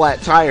had a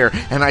flat tire,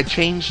 and I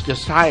changed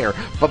his tire.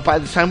 But by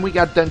the time we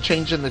got done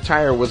changing the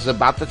tire was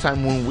about the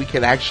time when we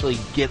could actually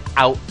get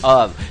out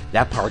of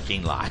that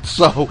parking lot.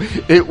 So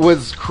it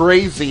was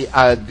crazy,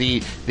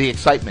 the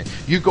excitement.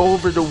 You go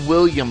over to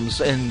Williams,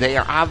 and they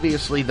are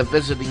obviously the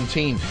visiting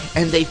team,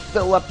 and they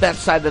fill up that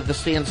side of the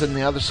stands, and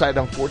the other side,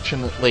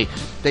 unfortunately,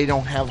 they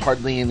don't have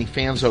hardly any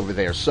fans over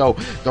there. So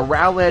the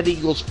Rowlett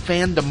Eagles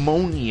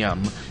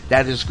fandemonium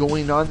that is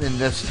going on in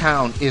this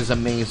town is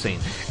amazing,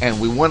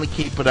 and we want to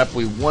keep it up.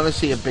 We want to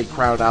see a big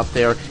crowd out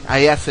there.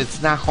 Yes,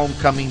 it's not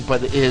homecoming,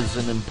 but it is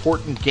an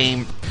important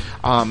game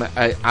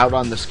out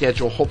on the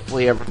schedule.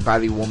 Hopefully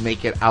everybody will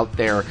make it out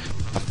there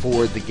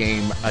for the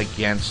game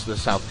against the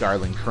South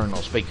Garland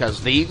Colonels,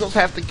 because the Eagles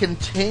have to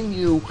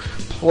continue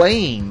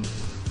playing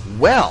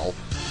well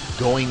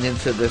going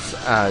into this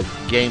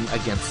game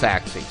against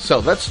Saxe. So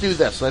let's do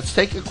this. Let's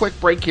take a quick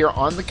break here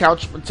on the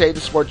Couch Potato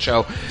Sports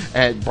Show,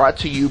 and brought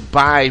to you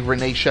by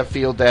Renee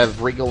Sheffield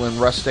of Regal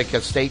and Rustic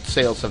Estate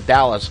Sales of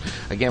Dallas.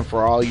 Again,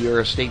 for all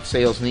your estate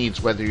sales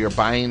needs, whether you're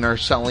buying or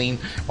selling,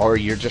 or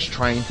you're just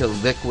trying to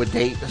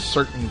liquidate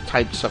certain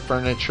types of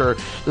furniture,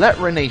 let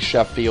Renee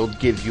Sheffield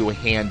give you a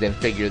hand and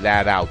figure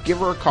that out. Give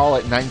her a call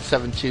at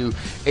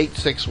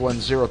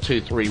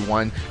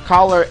 972-861-0231.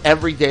 Call her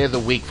every day of the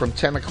week from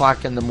 10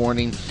 o'clock in the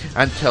morning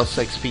until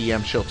 6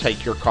 p.m. She'll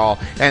take your call,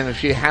 and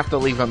if you have to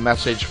leave a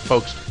message,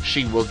 folks,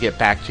 she will get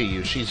back to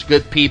you. She's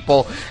good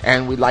people,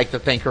 and we'd like to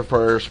thank her for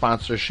her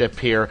sponsorship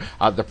here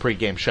of the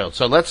pregame show.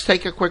 So let's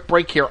take a quick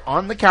break here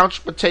on the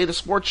Couch Potato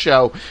Sports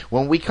Show.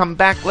 When we come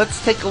back,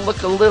 let's take a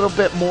look a little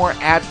bit more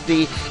at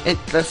the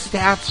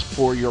stats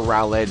for your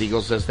Rowlett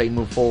Eagles as they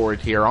move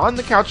forward here on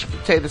the Couch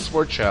Potato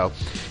Sports Show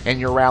and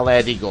your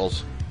Rowlett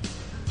Eagles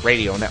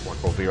radio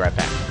network. We'll be right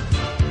back.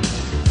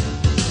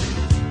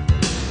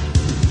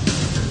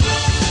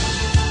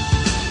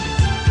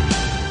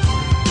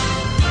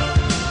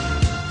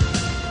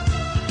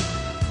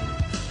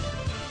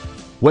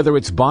 Whether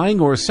it's buying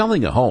or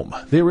selling a home,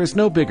 there is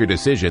no bigger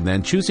decision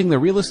than choosing the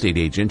real estate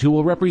agent who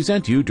will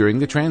represent you during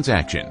the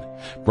transaction.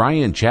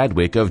 Brian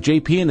Chadwick of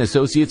JP &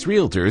 Associates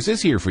Realtors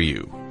is here for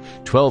you.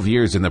 12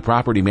 years in the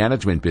property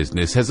management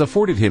business has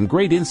afforded him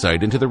great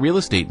insight into the real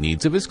estate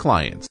needs of his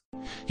clients.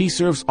 He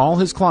serves all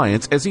his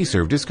clients as he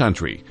served his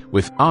country,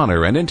 with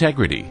honor and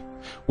integrity.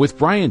 With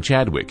Brian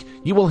Chadwick,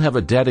 you will have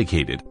a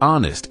dedicated,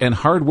 honest, and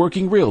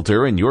hard-working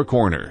realtor in your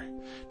corner.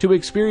 To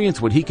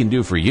experience what he can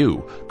do for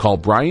you, call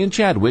Brian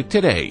Chadwick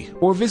today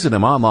or visit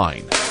him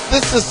online.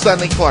 This is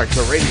Sonny Clark,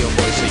 the radio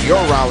voice of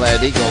your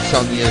Rowlett Eagles,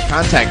 telling you to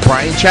contact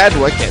Brian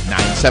Chadwick at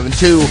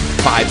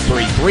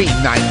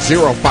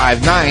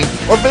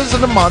 972-533-9059 or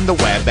visit him on the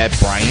web at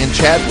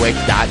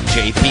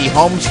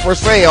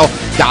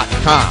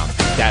brianchadwick.jphomesforsale.com.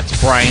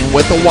 That's Brian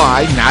with a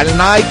Y, not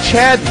an I,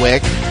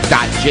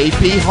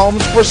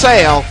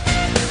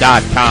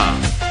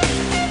 Chadwick.jphomesforsale.com.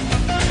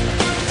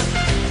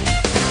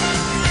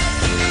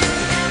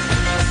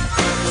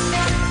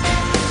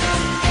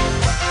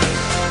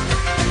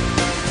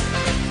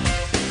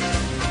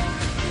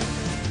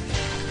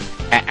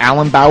 At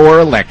Allen Bauer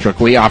Electric,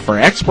 we offer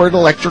expert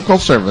electrical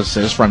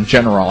services from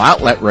general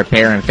outlet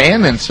repair and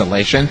fan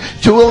installation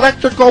to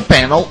electrical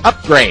panel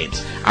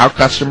upgrades. Our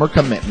customer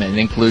commitment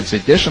includes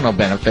additional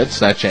benefits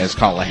such as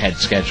call-ahead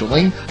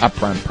scheduling,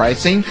 upfront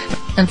pricing,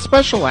 and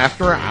special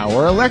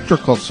after-hour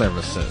electrical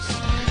services.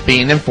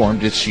 Being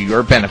informed is to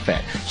your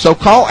benefit. So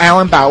call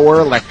Allen Bauer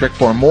Electric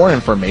for more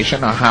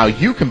information on how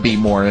you can be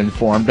more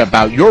informed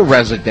about your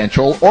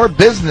residential or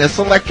business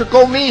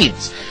electrical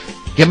needs.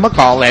 Give them a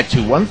call at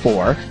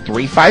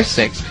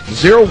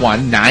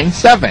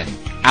 214-356-0197.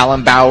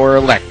 Allen Bauer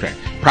Electric,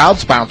 proud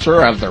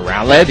sponsor of the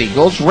Rowlett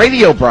Eagles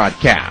radio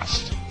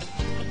broadcast.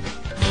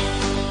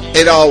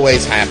 It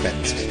always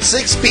happens.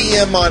 6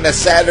 p.m. on a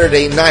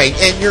Saturday night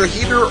and your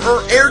heater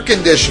or air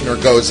conditioner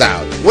goes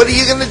out. What are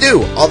you going to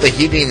do? All the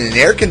heating and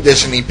air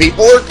conditioning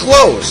people are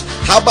closed.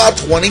 How about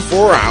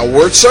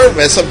 24-hour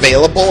service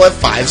available at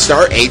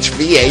 5-Star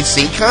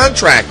HVAC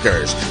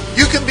Contractors?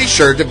 You can be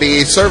sure to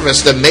be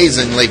serviced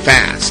amazingly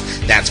fast.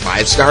 That's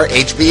 5-Star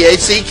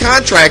HVAC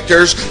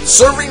Contractors,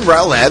 serving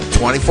Rowlett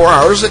 24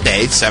 hours a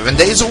day, 7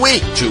 days a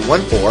week.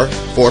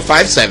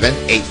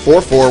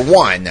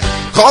 214-457-8441.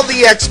 Call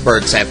the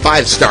experts at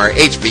 5-Star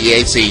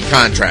HVAC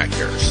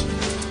Contractors.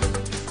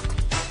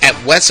 At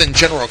Wesson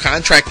General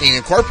Contracting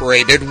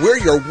Incorporated, we're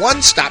your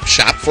one-stop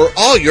shop for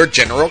all your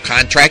general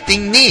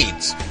contracting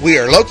needs. We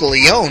are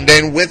locally owned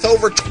and with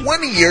over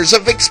 20 years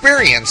of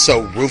experience,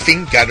 so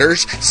roofing,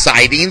 gutters,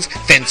 sidings,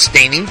 fence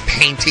staining,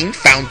 painting,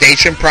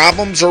 foundation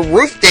problems, or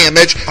roof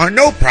damage are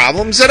no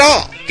problems at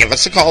all. Give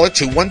us a call at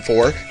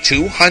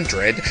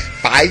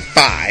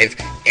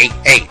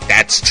 214-200-5588.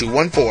 That's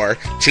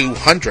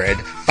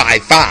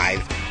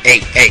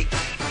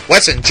 214-200-5588.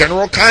 Wesson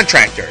General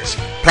Contractors,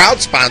 proud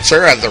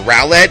sponsor of the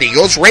Rowlett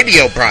Eagles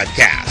radio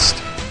broadcast.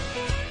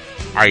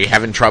 Are you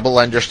having trouble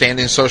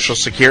understanding Social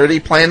Security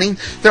planning?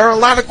 There are a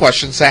lot of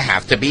questions that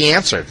have to be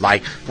answered,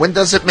 like when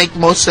does it make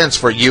most sense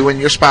for you and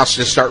your spouse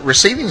to start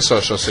receiving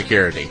Social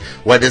Security?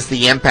 What is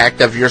the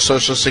impact of your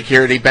Social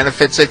Security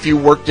benefits if you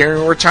work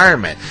during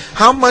retirement?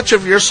 How much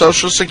of your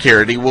Social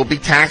Security will be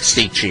taxed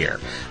each year?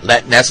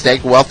 Let Nest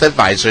Egg Wealth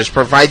Advisors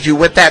provide you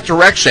with that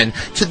direction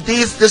to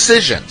these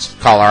decisions.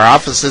 Call our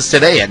offices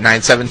today at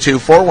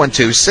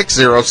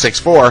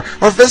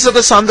 972-412-6064 or visit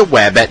us on the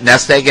web at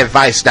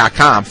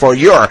nesteggadvice.com for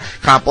your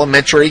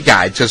complimentary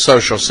guide to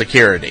Social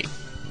Security.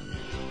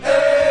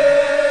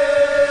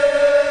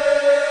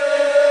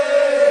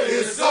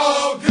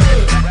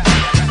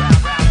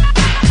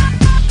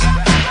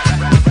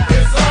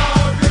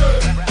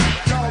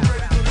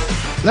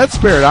 Let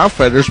Spirit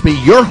Outfitters be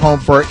your home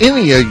for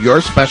any of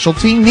your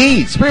specialty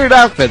needs. Spirit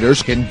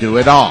Outfitters can do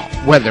it all.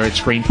 Whether it's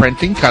screen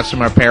printing,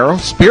 custom apparel,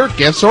 spirit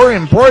gifts, or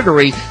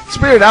embroidery,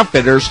 Spirit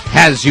Outfitters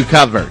has you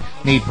covered.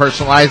 Need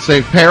personalized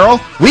apparel?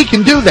 We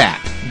can do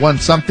that.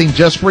 Want something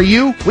just for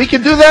you? We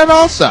can do that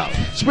also.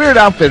 Spirit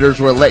Outfitters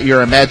will let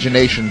your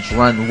imaginations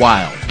run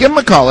wild. Give them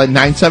a call at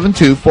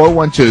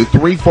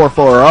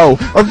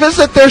 972-412-3440 or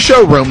visit their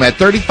showroom at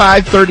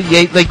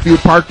 3538 Lakeview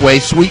Parkway,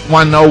 Suite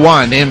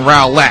 101 in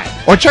Rowlett.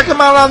 Or check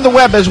them out on the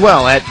web as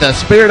well at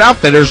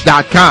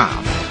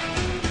thespiritoutfitters.com.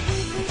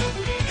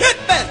 Hit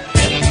that!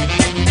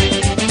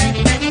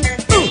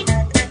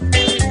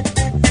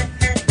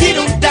 Get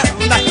on down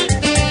like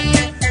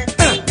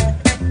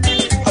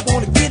I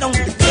want to get on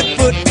the good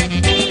foot.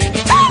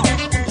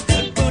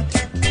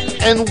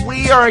 And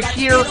we are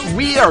here.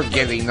 We are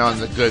getting on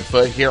the good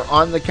foot here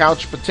on the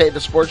Couch Potato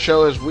Sports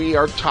Show as we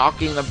are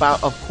talking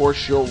about, of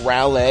course, your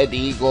Rowlett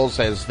Eagles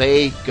as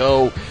they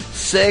go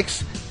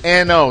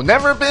 6-0.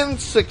 Never been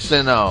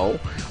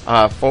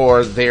 6-0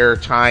 for their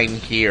time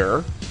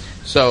here.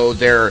 So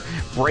they're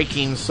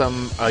breaking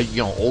some,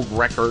 old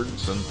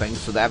records and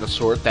things of that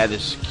sort. That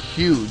is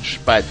huge.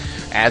 But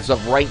as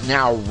of right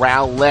now,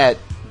 Rowlett,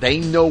 they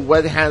know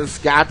what has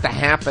got to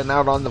happen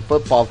out on the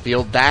football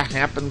field. That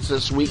happens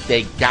this week.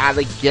 They got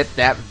to get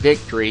that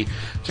victory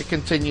to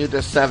continue to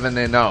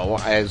 7-0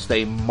 as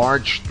they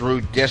march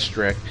through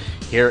district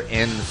here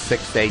in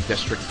 6A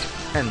District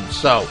 10.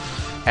 So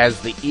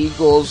as the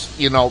Eagles,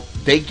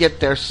 they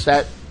get their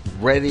set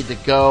ready to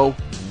go,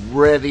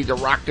 ready to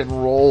rock and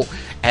roll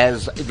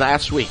as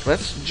last week.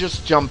 Let's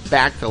just jump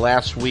back to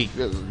last week,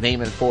 the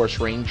Naaman Forest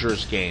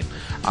Rangers game,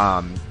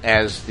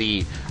 as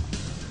the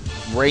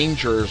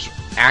Rangers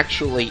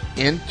actually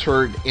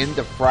entered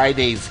into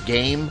Friday's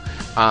game,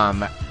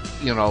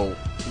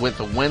 with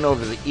a win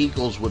over the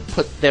Eagles would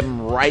put them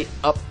right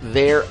up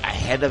there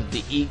ahead of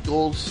the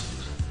Eagles,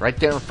 right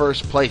there in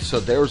first place. So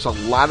there's a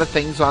lot of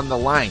things on the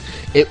line.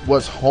 It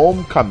was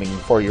homecoming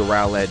for your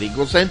Rowlett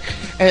Eagles. And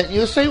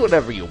you say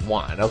whatever you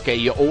want, okay?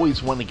 You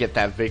always want to get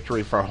that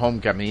victory for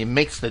homecoming. It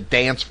makes the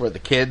dance for the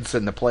kids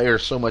and the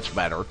players so much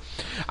better.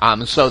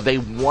 So they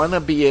want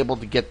to be able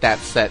to get that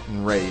set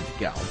and ready to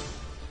go.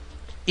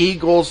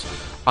 Eagles,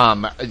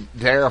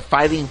 they're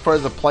fighting for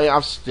the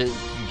playoffs to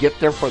get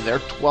there for their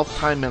 12th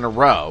time in a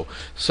row.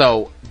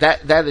 So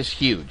that is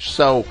huge.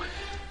 So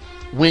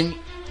when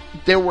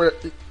there were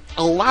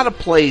a lot of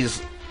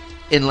plays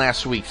in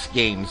last week's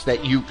games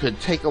that you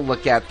could take a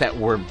look at that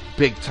were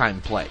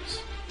big-time plays.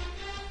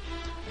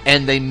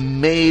 And they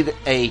made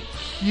a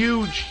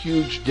huge,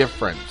 huge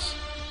difference.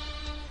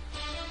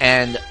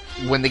 And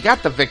when they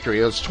got the victory,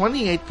 it was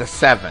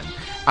 28-7.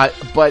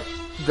 But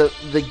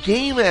the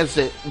game as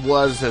it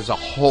was as a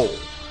whole,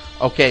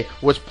 okay,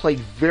 was played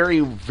very,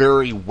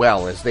 very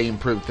well as they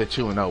improved to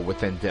 2-0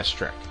 within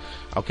district.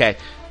 Okay,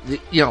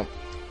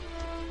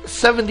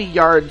 70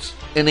 yards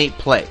in 8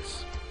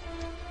 plays.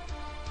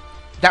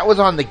 That was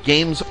on the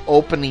game's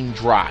opening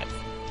drive.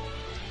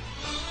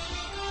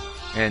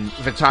 And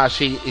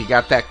Vitashi, he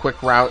got that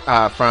quick route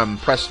from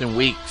Preston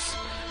Weeks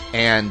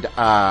and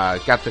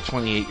got the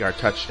 28-yard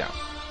touchdown.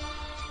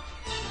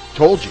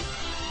 Told you,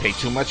 pay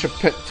too much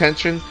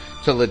attention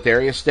to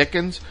Ladarius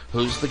Dickens.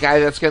 Who's the guy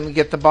that's going to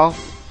get the ball?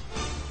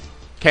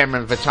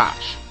 Cameron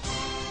Vitash.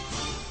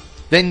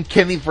 Then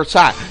Kenny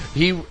Versat.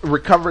 He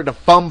recovered a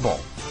fumble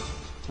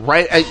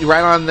right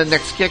on the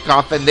next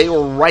kickoff, and they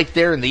were right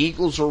there, and the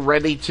Eagles were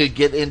ready to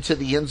get into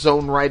the end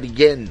zone right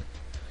again,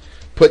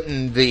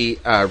 putting the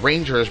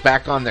Rangers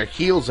back on their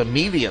heels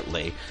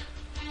immediately.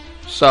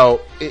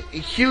 So,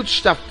 huge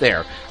stuff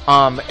there.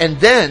 And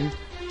then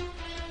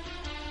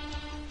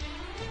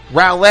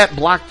Rowlett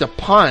blocked a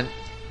punt.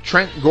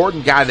 Trent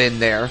Gordon got in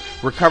there,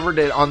 recovered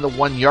it on the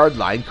 1-yard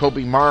line.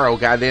 Kobe Morrow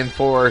got in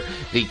for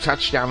the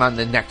touchdown on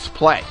the next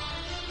play.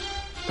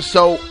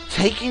 So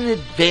taking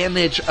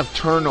advantage of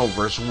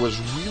turnovers was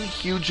really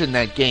huge in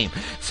that game.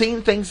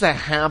 Seeing things that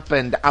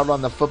happened out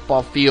on the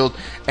football field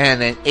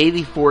and an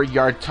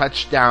 84-yard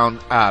touchdown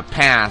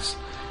pass,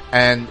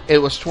 and it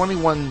was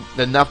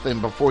 21-0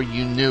 before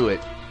you knew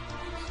it.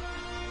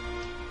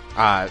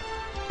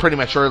 Pretty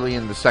much early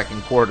in the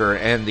second quarter,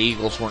 and the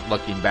Eagles weren't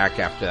looking back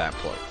after that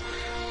play.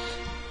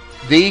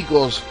 The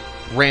Eagles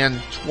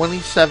ran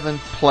 27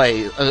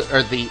 plays,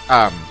 the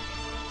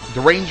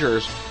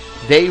Rangers,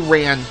 they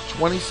ran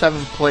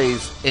 27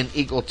 plays in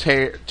Eagle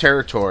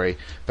territory,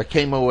 but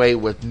came away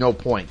with no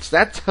points.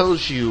 That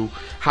tells you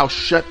how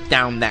shut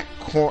down that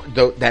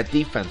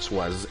defense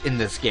was in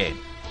this game.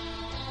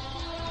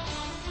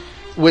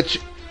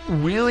 Which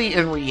really,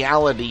 in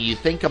reality, you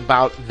think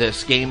about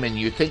this game and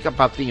you think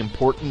about the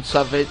importance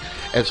of it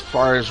as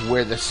far as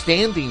where the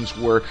standings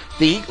were.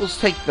 The Eagles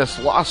take this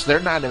loss. They're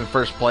not in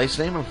first place.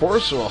 Naaman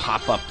Forrester will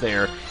hop up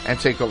there and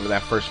take over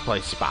that first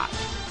place spot.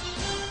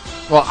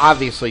 Well,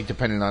 obviously,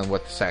 depending on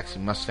what the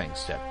Saxon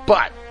Mustangs did.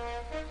 But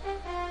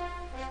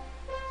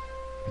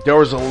there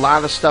was a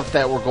lot of stuff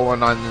that were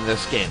going on in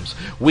this game.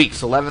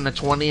 Weeks 11 to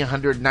 20,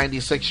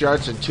 196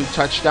 yards and 2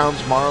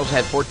 touchdowns. Morrows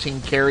had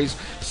 14 carries,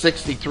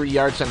 63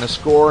 yards and a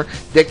score.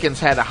 Dickens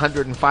had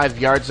 105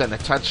 yards and a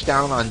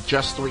touchdown on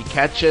just 3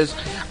 catches.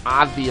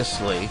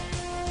 Obviously,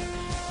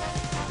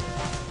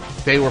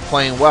 they were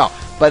playing well.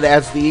 But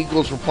as the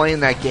Eagles were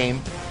playing that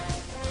game,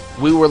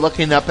 we were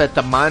looking up at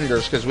the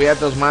monitors because we had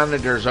those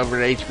monitors over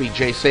at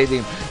HBJ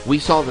Stadium. We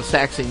saw the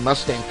Saxon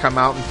Mustang come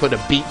out and put a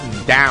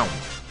beating down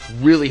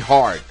really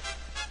hard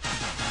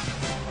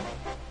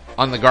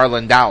on the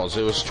Garland Owls.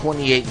 It was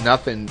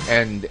 28-0,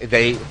 and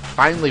they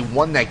finally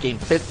won that game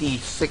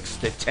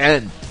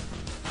 56-10.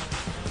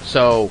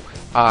 So,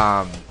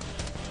 that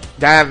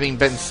having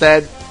been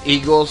said,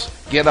 Eagles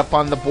get up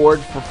on the board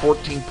for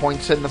 14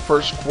 points in the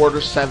first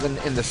quarter, 7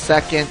 in the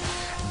second.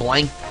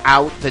 Blanked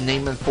out the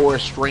Naaman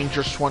Forest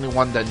Rangers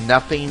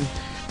 21-0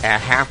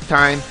 at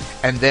halftime,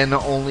 and then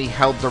only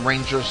held the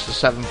Rangers to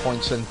 7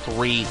 points and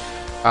 3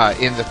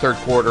 in the third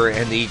quarter,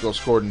 and the Eagles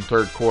scored in the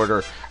third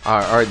quarter,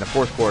 or in the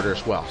fourth quarter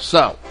as well.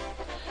 So,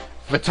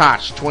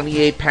 Vatash,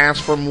 28 pass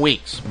from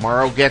Weeks.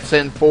 Morrow gets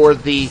in for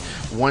the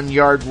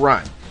 1-yard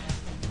run.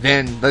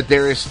 Then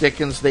Ladarius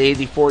Dickens, the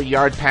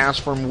 84-yard pass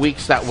from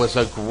Weeks. That was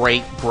a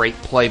great, great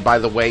play, by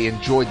the way.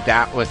 Enjoyed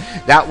that one.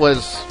 That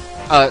was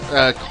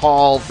a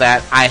call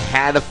that I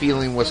had a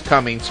feeling was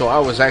coming, so I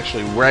was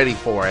actually ready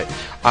for it.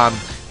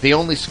 The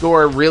only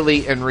score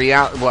really in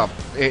reality,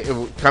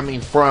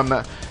 coming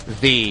from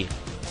the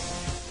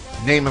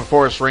Naaman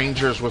Forest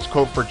Rangers was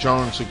Cofer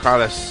Jones, who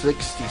caught a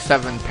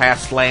 67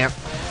 pass slant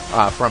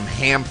from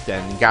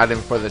Hampton, got him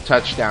for the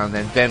touchdown,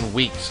 and then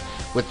Weeks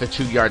with the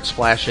 2-yard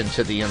splash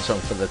into the end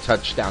zone for the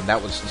touchdown.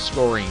 That was the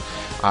scoring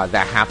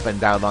that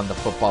happened out on the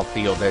football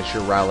field as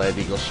your Rowlett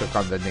Eagles took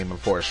on the Naaman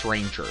Forest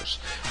Rangers.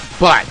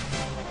 But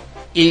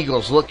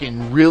Eagles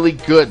looking really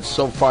good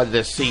so far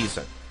this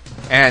season,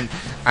 and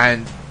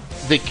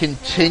the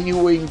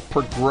continuing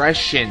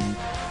progression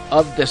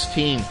of this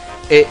team.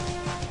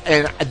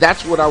 And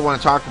that's what I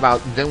want to talk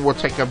about. Then we'll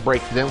take a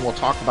break. Then we'll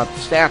talk about the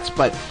stats.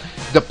 But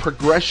the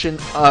progression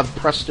of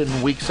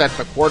Preston Weeks at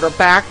the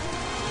quarterback.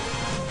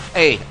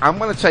 Hey, I'm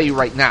going to tell you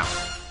right now.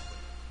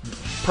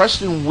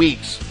 Preston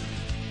Weeks,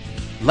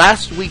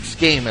 last week's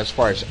game as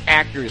far as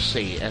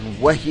accuracy and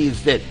what he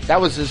did, that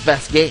was his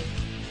best game.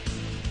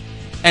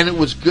 And it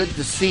was good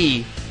to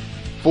see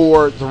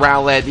for the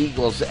Rowlett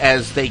Eagles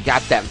as they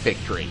got that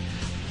victory.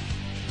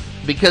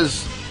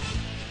 Because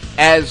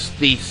as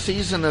the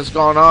season has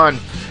gone on,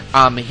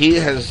 he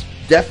has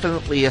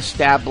definitely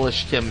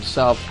established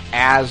himself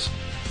as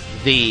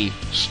the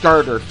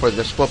starter for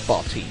this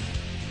football team.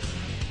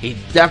 He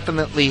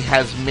definitely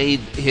has made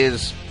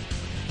his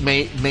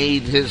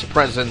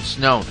presence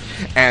known,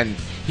 and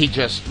he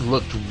just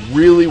looked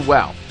really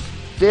well.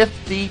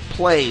 50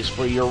 plays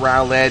for your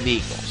Rowlett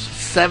Eagles,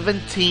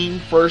 17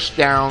 first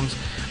downs,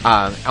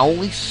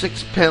 only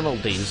 6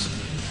 penalties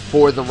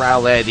for the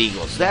Rowlett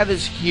Eagles. That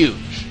is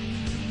huge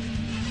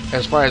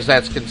as far as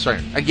that's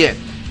concerned. Again,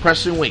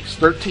 Preston Weeks,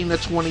 13 to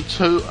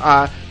 22,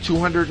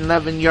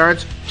 211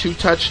 yards, 2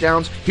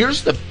 touchdowns.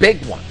 Here's the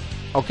big one,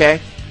 okay?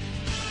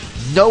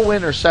 No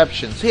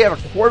interceptions. He had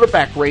a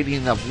quarterback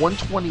rating of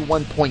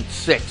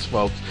 121.6,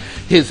 folks.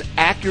 His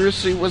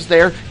accuracy was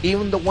there.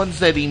 Even the ones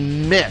that he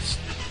missed,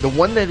 the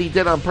one that he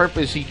did on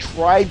purpose, he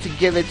tried to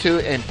get it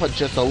to and put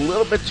just a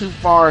little bit too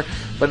far,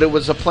 but it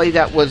was a play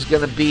that was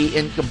going to be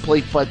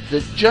incomplete. But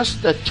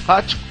just the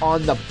touch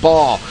on the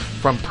ball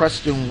from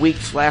Preston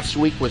Weeks last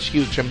week was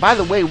huge. And by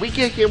the way, we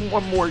get him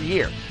one more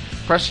year.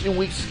 Preston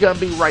Weeks is going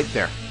to be right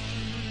there.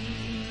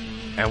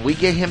 And we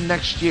get him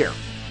next year.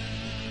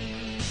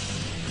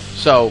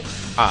 So,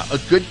 a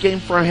good game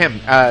for him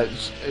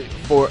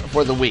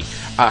for the week.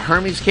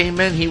 Hermes came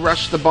in. He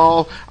rushed the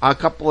ball a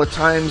couple of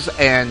times,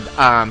 and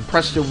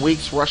Preston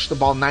Weeks rushed the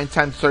ball 9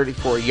 times,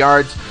 34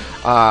 yards.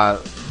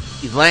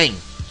 Lang,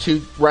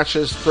 2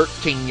 rushes,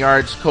 13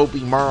 yards. Kobe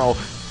Morrow,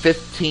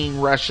 15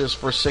 rushes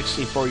for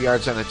 64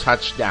 yards and a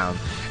touchdown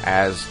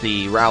as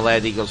the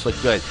Rowlett Eagles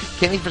look good.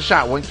 Kenny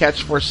Fischott, 1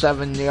 catch for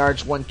 7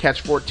 yards, 1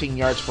 catch, 14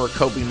 yards for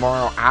Kobe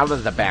Morrow out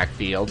of the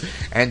backfield.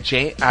 And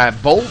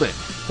Bolden,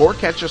 4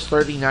 catches,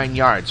 39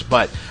 yards.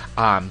 But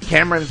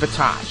Cameron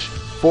Vatash,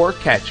 4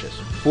 catches,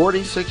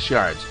 46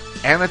 yards,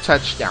 and a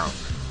touchdown.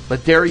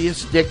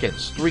 Ladarius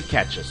Dickens, 3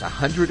 catches,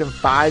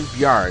 105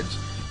 yards,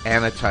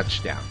 and a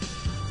touchdown.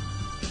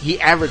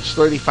 He averaged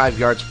 35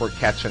 yards per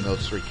catch in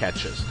those 3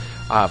 catches.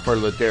 For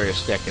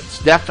Ladarius Dickens.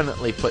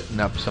 Definitely putting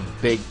up some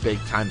big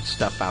time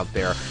stuff out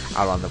there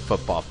out on the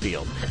football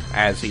field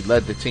as he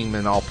led the team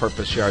in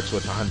all-purpose yards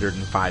with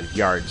 105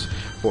 yards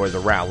for the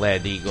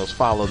Rowlett Eagles,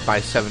 followed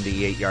by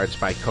 78 yards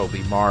by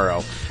Kobe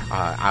Morrow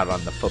out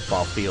on the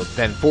football field.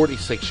 Then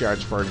 46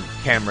 yards for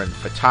Cameron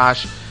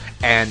Fatash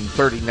and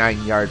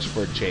 39 yards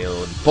for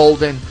Jalen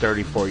Bolden,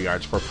 34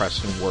 yards for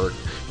Preston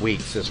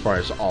Weeks as far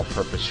as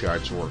all-purpose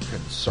yards were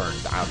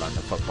concerned out on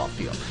the football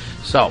field.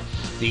 So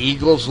the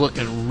Eagles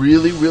looking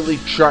really, really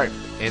sharp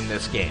in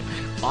this game.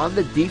 On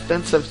the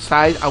defensive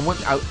side,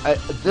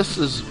 this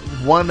is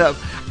one of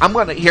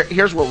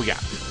here's what we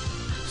got: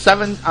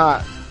 seven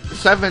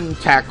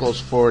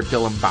tackles for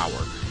Dylan Bauer,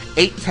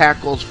 8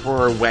 tackles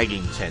for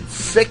Waggington,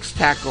 6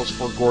 tackles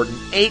for Gordon,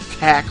 8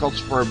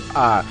 tackles for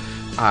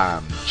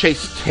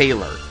Chase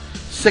Taylor,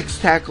 6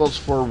 tackles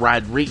for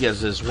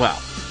Rodriguez as well.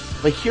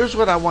 But here's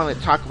what I want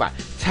to talk about: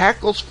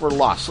 tackles for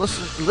loss.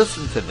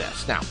 Listen to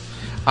this now.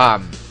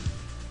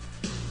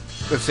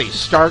 Let's see: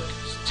 Stark,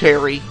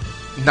 Terry,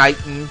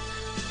 Knighton,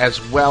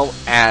 as well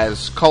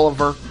as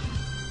Culliver,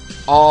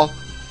 all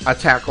a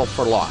tackle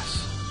for loss.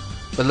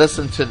 But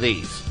listen to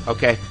these,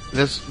 okay?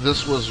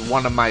 This was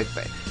one of my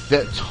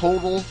the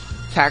total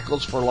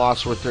tackles for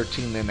loss were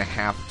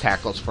 13.5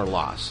 tackles for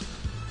loss.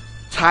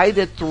 Tied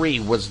at 3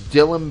 was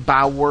Dylan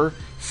Bauer,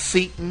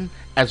 Seaton,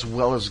 as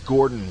well as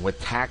Gordon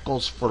with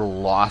tackles for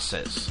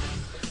losses.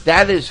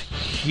 That is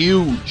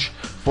huge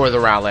for the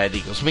Rowlett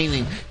Eagles,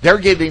 meaning they're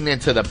getting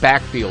into the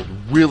backfield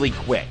really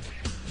quick.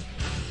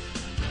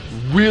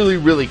 Really,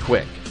 really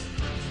quick.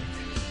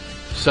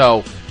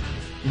 So,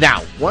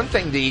 now, one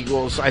thing the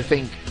Eagles, I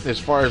think, as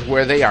far as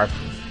where they are,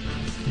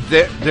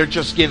 they're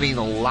just getting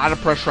a lot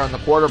of pressure on the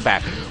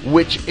quarterback,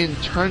 which in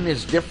turn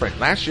is different.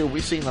 Last year,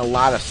 we've seen a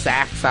lot of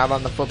sacks out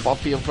on the football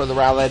field for the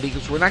Rowlett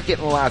Eagles. We're not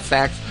getting a lot of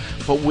sacks,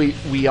 but we're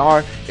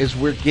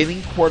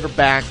getting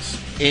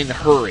quarterbacks in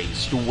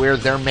hurries to where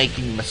they're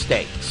making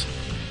mistakes.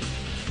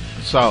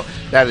 So,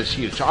 that is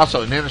huge.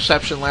 Also, an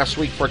interception last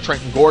week for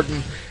Trenton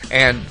Gordon,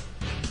 and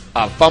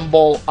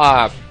fumble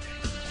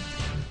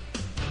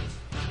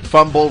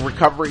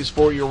recoveries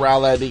for your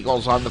Rowlett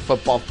Eagles on the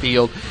football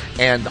field.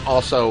 And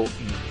also,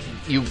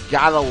 you've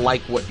got to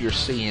like what you're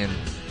seeing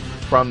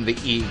from the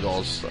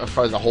Eagles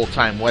for the whole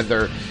time,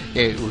 whether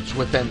it was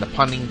within the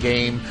punting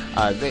game.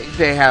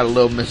 They had a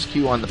little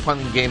miscue on the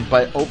punting game,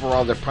 but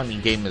overall their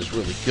punting game is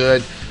really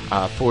good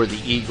for the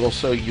Eagles,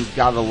 so you've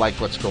got to like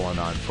what's going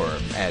on for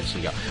them as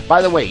you go.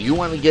 By the way, you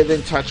want to get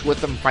in touch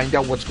with them, find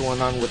out what's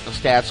going on with the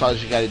stats, all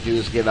you got to do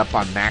is get up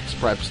on Max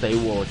Preps. They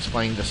will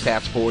explain the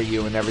stats for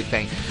you and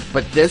everything.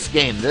 But this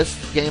game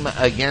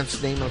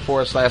against Naaman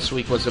Forest last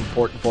week was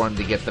important for them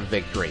to get the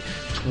victory.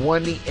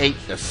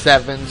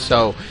 28-7,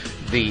 so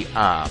the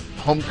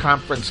home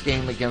conference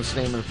game against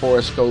Naaman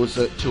Forest goes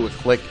to a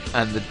click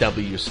on the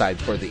W side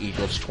for the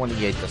Eagles,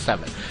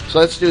 28-7. So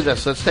let's do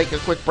this. Let's take a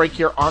quick break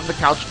here on the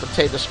Couch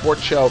Potato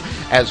Sports Show.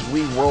 As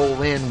we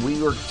roll in,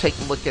 we were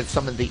taking a look at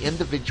some of the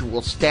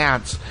individual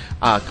stats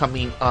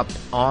coming up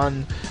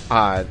on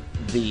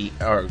the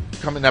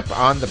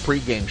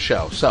pregame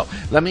show. So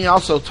let me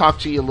also talk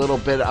to you a little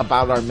bit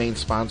about our main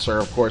sponsor.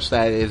 Of course,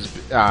 that is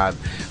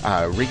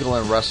Regal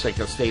and Rustic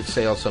Estate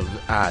Sales of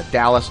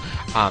Dallas.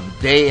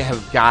 They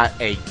have got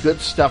a good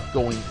stuff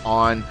going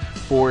on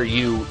for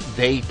you.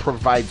 They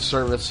provide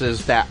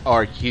services that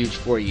are huge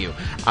for you.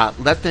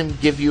 Let them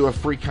give you a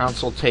free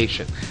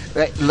consultation.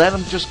 Let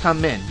them just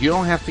come in. You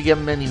don't have to give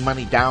them any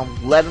money down.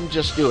 Let them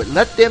just do it.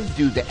 Let them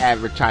do the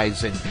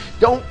advertising.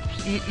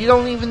 You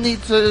don't even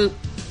need to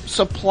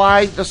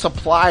supply the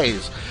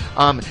supplies.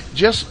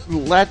 Just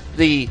let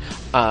the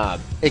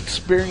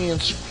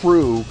experienced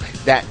crew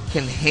that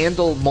can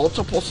handle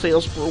multiple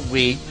sales per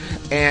week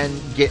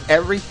and get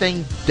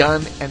everything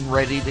done and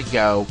ready to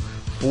go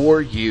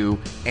for you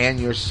and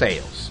your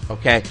sales.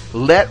 Okay?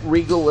 Let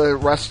Regal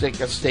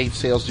Rustic Estate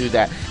Sales do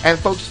that. And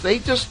folks, they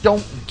just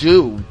don't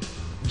do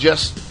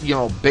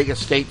big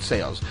estate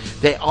sales.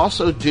 They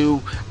also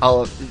do,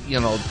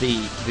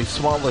 the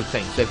smaller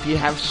things. If you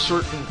have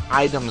certain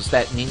items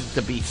that need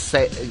to be,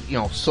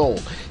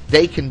 sold,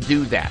 they can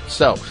do that.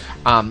 So,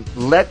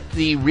 let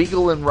the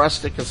Regal and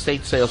Rustic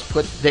Estate Sales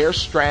put their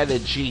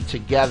strategy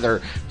together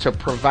to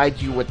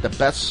provide you with the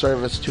best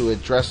service to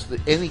address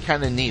any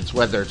kind of needs,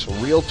 whether it's a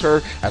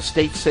realtor,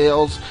 estate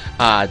sales,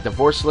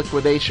 divorce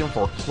liquidation,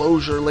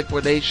 foreclosure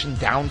liquidation,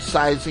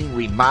 downsizing,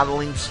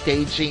 remodeling,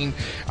 staging,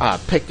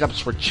 pickups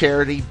for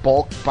charity,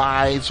 bulk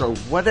buys, or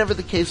whatever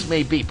the case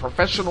may be.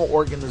 Professional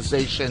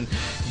organization.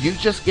 You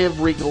just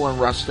give Regal and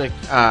Rustic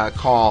a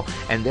call,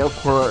 and they'll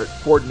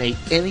coordinate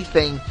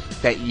anything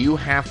that you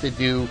have to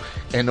do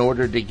in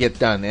order to get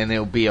done, and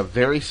it'll be a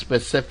very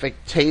specific,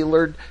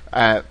 tailored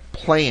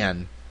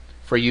plan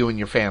for you and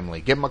your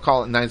family. Give them a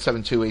call at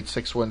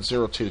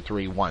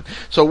 972-861-0231.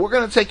 So we're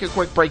going to take a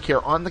quick break here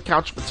on the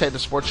Couch Potato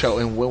Sports Show,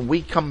 and when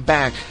we come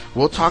back,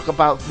 we'll talk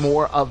about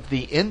more of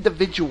the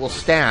individual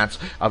stats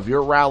of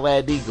your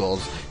Rowlett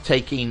Eagles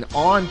taking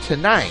on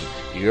tonight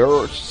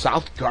your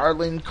South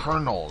Garland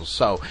Colonels.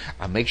 So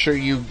make sure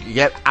you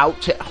get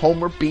out to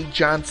Homer B.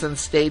 Johnson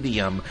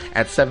Stadium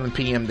at 7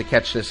 p.m. to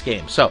catch this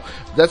game. So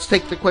let's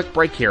take the quick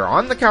break here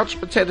on the Couch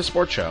Potato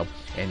Sports Show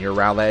and your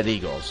Rowlett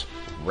Eagles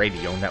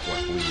Radio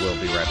Network. We will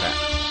be right back.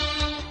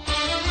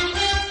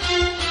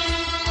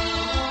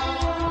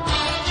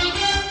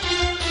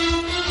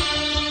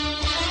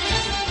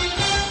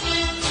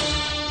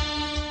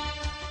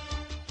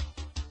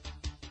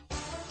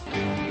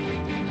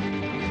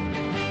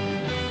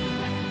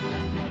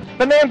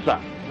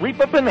 Bonanza. Reap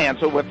a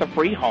bonanza with a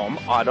free home,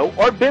 auto,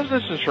 or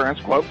business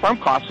insurance quote from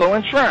Costco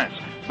Insurance.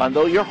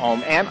 Bundle your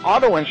home and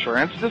auto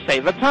insurance to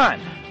save a ton.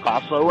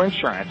 Costco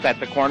Insurance at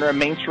the corner of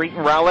Main Street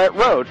and Rowlett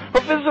Road,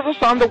 or visit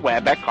us on the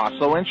web at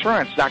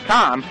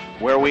CostcoInsurance.com,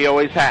 where we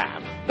always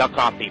have the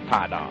coffee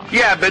pot on.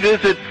 Yeah, but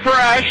is it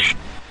fresh?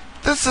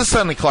 This is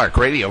Sonny Clark,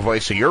 radio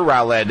voice of your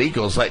Rowlett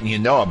Eagles, letting you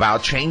know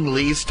about Cheng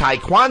Li's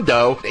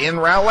Taekwondo in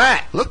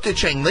Rowlett. Look to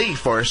Cheng Li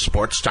for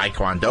sports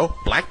taekwondo,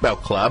 black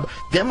belt club,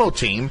 demo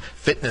team,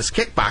 fitness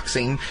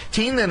kickboxing,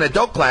 teen and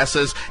adult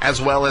classes,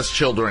 as well as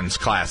children's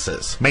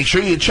classes. Make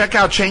sure you check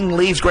out Cheng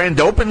Li's grand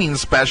opening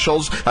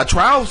specials. A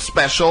trial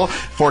special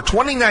for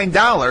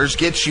 $29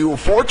 gets you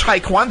 4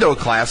 taekwondo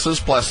classes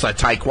plus a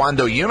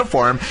taekwondo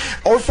uniform,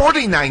 or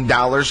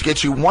 $49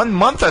 gets you 1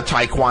 month of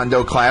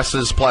taekwondo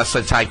classes plus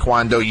a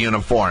taekwondo uniform.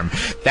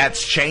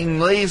 That's Cheng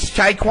Li's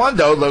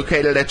Taekwondo,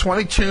 located at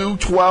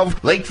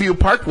 2212 Lakeview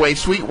Parkway,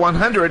 Suite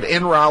 100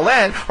 in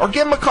Rowlett, or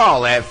give them a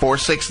call at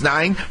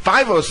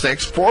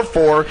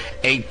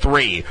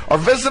 469-506-4483, or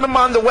visit them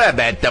on the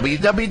web at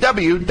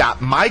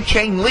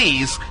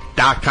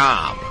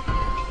www.mychenglis.com.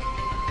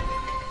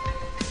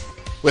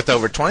 With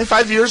over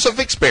 25 years of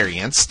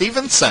experience,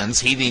 Stevens Sons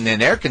Heating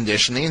and Air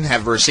Conditioning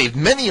have received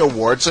many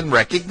awards and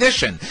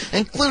recognition,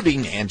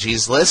 including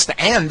Angie's List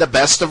and the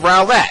Best of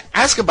Rowlett.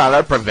 Ask about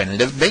our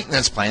preventative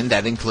maintenance plan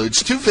that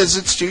includes 2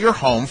 visits to your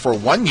home for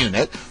 1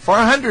 unit for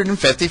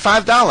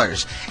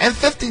 $155 and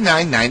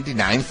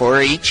 $59.99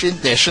 for each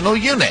additional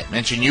unit.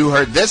 Mention you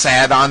heard this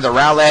ad on the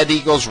Rowlett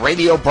Eagles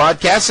radio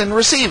broadcast and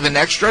receive an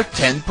extra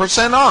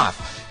 10%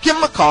 off. Give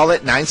them a call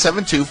at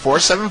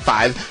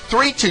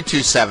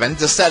 972-475-3227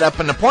 to set up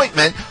an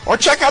appointment, or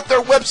check out their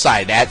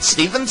website at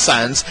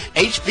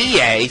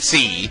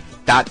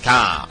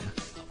StevensSonsHVAC.com.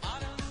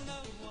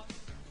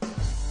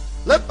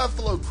 Let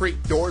Buffalo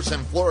Creek Doors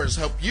and Floors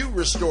help you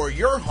restore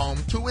your home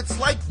to its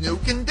like-new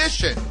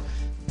condition.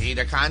 Need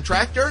a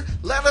contractor?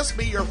 Let us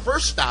be your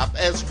first stop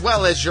as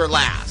well as your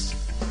last.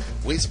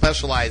 We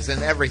specialize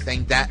in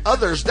everything that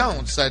others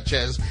don't, such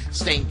as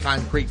stained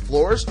concrete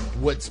floors,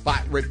 wood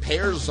spot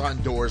repairs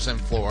on doors and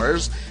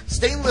floors,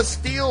 stainless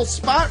steel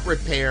spot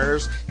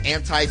repairs,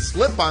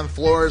 anti-slip-on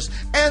floors,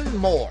 and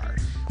more.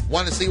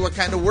 Want to see what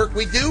kind of work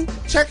we do?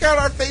 Check out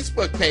our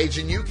Facebook page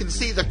and you can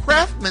see the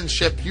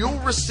craftsmanship you'll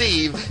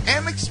receive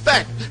and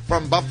expect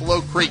from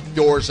Buffalo Creek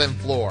Doors and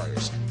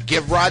Floors.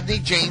 Give Rodney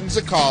James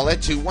a call at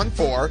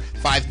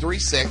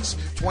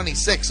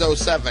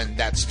 214-536-2607.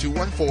 That's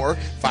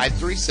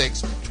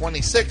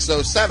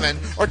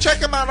 214-536-2607. Or check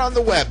him out on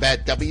the web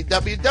at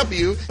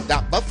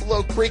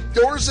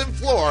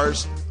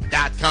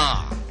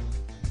www.buffalocreekdoorsandfloors.com.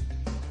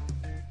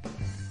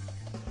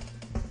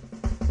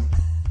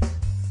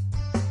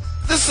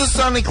 This is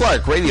Sonny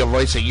Clark, radio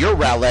voice of your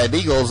Rowlett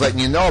Eagles, letting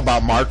you know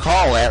about Mark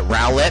Hall at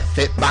Rowlett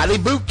Fit Body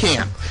Boot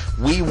Camp.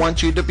 We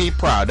want you to be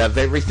proud of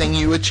everything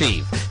you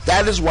achieve.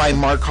 That is why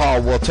Mark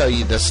Hall will tell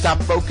you to stop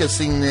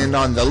focusing in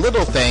on the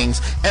little things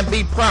and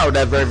be proud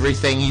of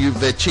everything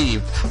you've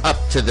achieved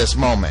up to this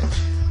moment.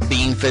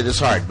 Being fit is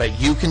hard, but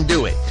you can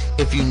do it.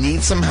 If you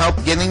need some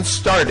help getting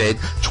started,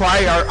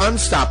 try our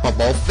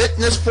Unstoppable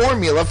Fitness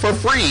Formula for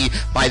free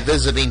by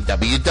visiting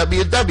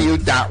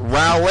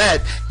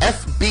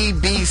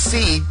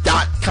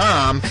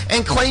www.rowlettfbbc.com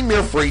and claim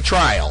your free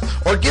trial.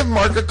 Or give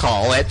Mark a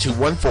call at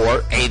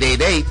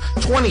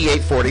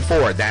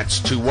 214-888-2844. That's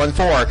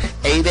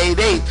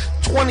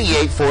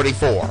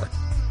 214-888-2844.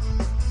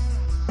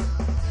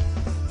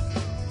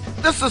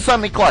 This is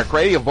Sonny Clark,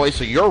 radio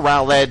voice of your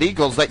Rowlett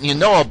Eagles, letting you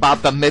know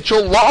about the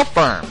Mitchell Law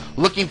Firm.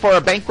 Looking for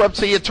a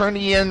bankruptcy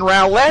attorney in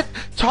Rowlett?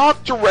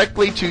 Talk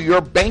directly to your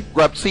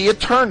bankruptcy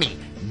attorney,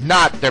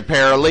 not their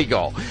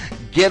paralegal.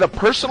 Get a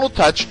personal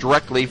touch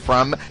directly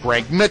from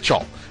Greg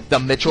Mitchell. The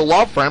Mitchell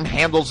Law Firm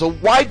handles a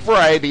wide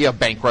variety of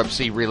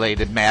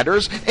bankruptcy-related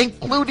matters,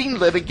 including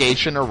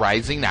litigation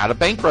arising out of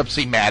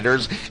bankruptcy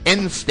matters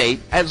in state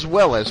as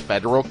well as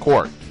federal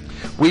court.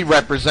 We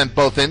represent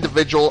both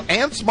individual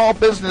and small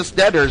business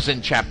debtors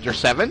in Chapter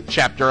 7,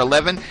 Chapter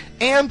 11,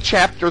 and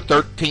Chapter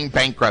 13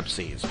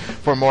 bankruptcies.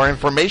 For more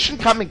information,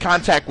 come in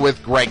contact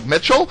with Greg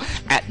Mitchell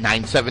at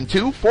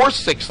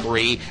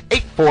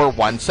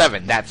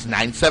 972-463-8417. That's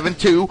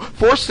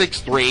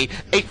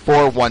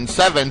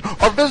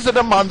 972-463-8417. Or visit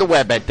him on the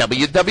web at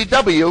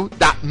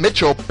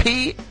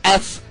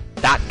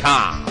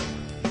www.mitchellps.com.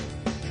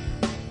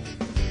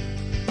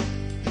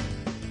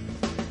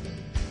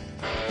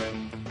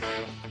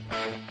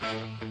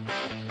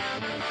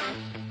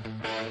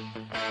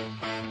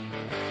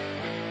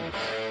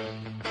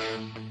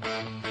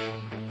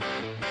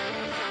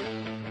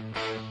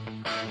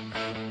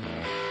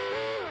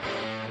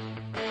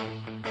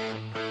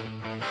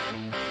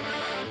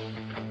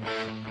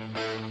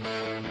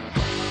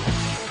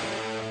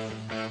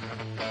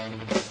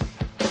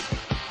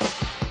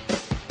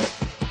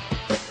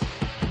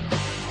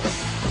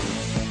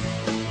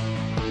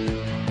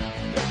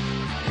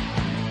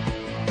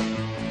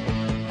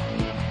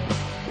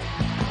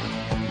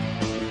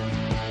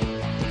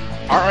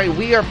 All right,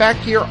 we are back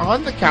here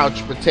on the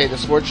Couch Potato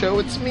Sports Show.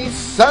 It's me,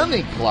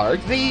 Sonny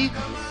Clark, the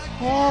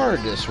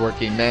hardest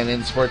working men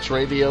in sports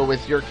radio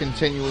with your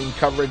continuing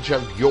coverage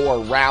of your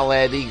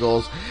Rowlett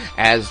Eagles.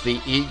 As the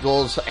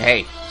Eagles,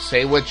 hey,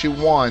 say what you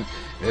want,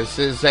 this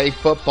is a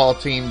football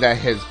team that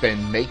has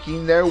been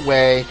making their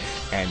way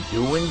and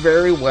doing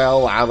very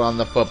well out on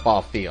the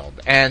football field.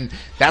 And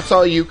that's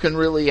all you can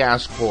really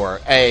ask for,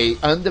 a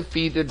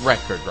undefeated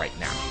record right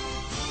now.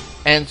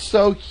 And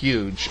so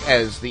huge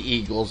as the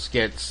Eagles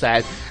get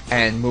set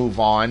and move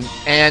on.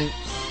 And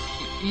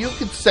you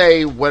could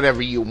say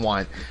whatever you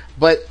want,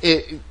 but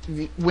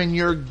when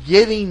you're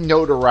getting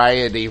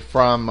notoriety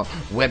from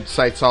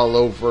websites all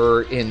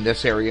over in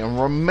this area, and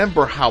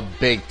remember how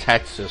big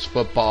Texas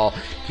football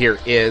here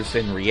is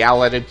in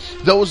reality,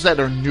 those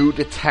that are new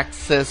to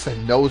Texas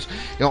and those,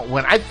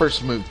 when I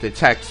first moved to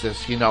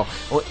Texas,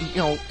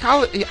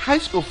 college, high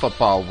school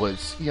football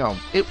was,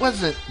 it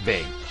wasn't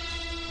big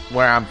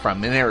where I'm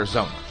from in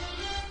Arizona.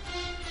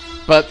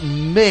 But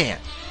man,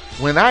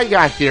 when I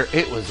got here,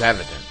 it was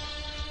evident.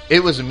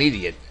 It was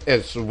immediate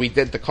as we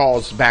did the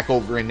calls back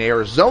over in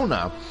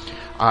Arizona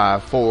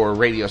for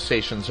radio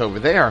stations over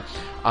there.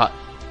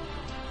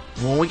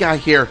 When we got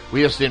here,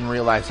 we just didn't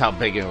realize how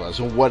big it was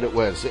and what it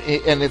was.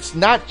 And it's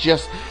not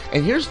just,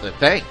 and here's the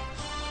thing,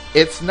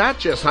 it's not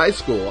just high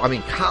school. I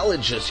mean,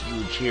 college is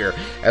huge here,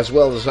 as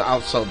well as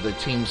also the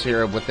teams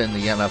here within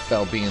the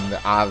NFL being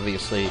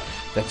obviously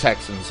the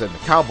Texans and the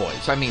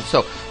Cowboys. I mean,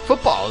 so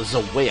football is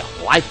a way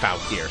of life out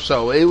here.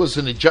 So it was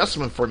an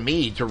adjustment for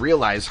me to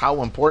realize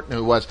how important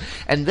it was.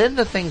 And then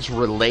the things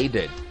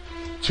related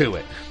to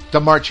it. The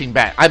marching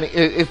band. I mean,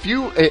 if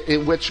you,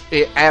 which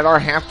at our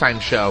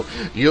halftime show,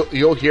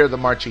 you'll hear the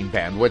marching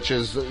band, which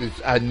is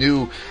a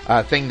new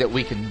thing that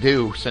we can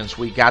do since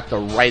we got the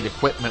right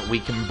equipment. We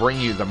can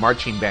bring you the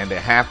marching band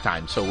at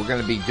halftime. So we're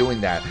going to be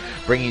doing that,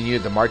 bringing you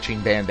the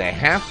marching band at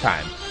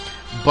halftime.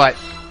 But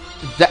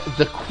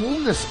the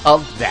coolness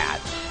of that,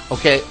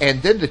 okay,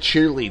 and then the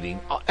cheerleading,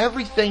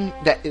 everything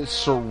that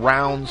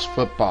surrounds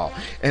football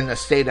in the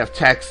state of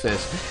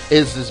Texas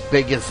is as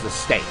big as the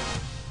state.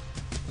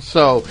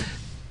 So,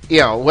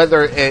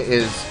 whether it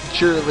is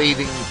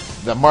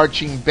cheerleading, the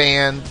marching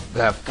band,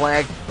 the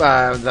flag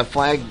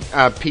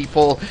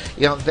people,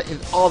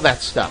 all that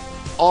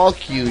stuff, all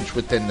huge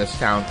within this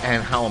town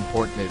and how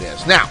important it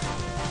is. Now,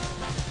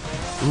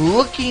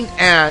 looking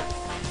at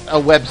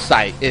a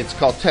website, it's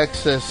called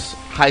Texas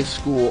High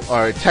School,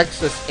 or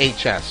Texas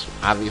HS,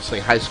 obviously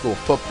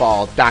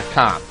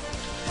highschoolfootball.com.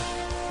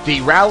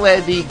 The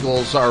Rowlett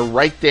Eagles are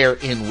right there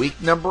in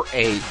week number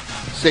 8,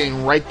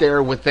 sitting right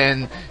there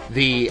within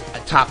the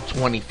top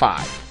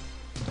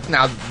 25.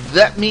 Now,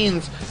 that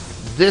means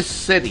this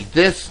city,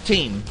 this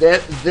team,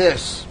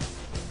 this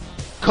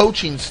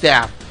coaching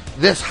staff,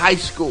 this high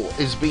school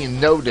is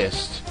being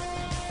noticed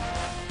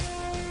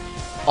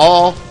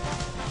all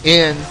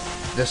in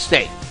the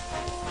state.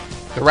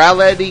 The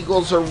Rowlett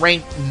Eagles are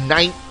ranked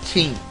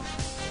 19th.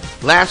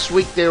 Last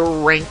week they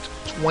were ranked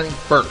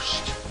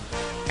 21st.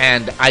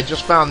 And I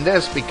just found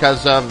this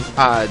because of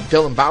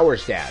Dylan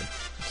Bauer's dad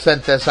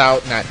sent this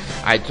out, and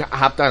I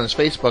hopped on his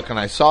Facebook and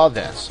I saw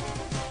this.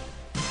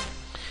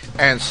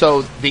 And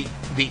so the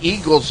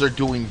Eagles are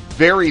doing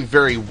very,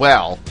 very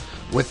well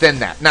within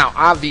that. Now,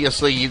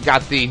 obviously, you've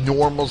got the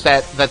normals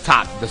at the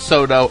top,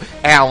 DeSoto,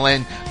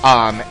 Allen,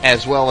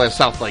 as well as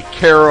South Lake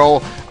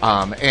Carroll.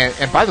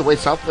 And by the way,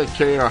 South Lake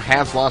Carroll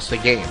has lost a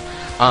game.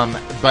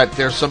 But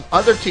there's some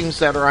other teams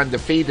that are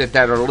undefeated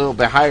that are a little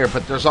bit higher,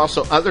 but there's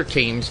also other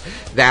teams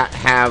that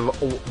have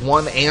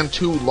 1 and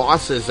 2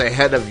 losses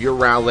ahead of your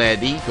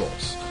Rowlett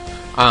Eagles.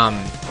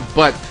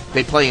 But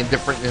they play in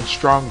different and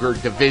stronger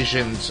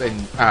divisions and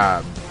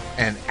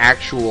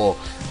actual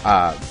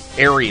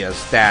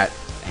areas that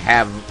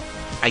have,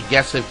 I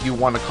guess if you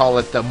want to call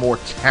it, the more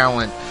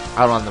talent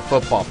out on the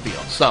football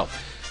field. So,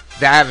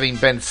 that having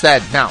been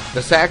said, now,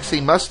 the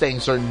Saxony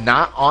Mustangs are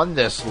not on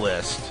this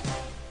list.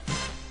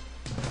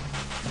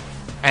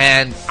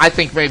 And I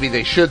think maybe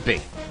they should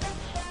be.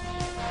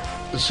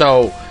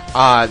 So,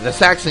 the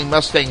Saxony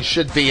Mustangs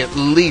should be at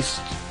least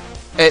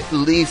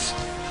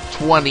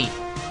 20,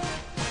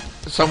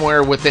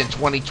 somewhere within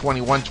 20,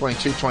 21,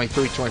 22,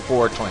 23,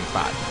 24,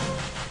 25.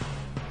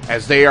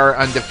 As they are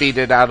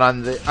undefeated out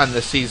on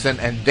the season,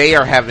 and they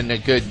are having a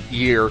good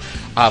year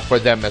for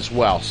them as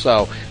well.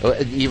 So,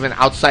 even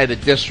outside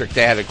of district,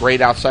 they had a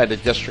great outside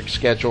of district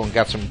schedule and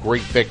got some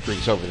great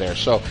victories over there.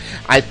 So,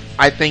 I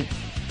think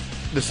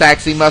the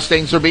Saxony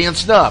Mustangs are being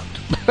snubbed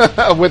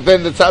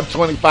within the top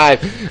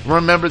 25.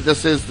 Remember,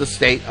 this is the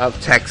state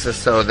of Texas,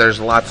 so there's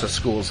lots of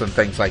schools and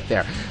things like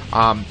that.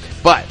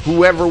 But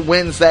whoever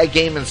wins that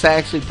game in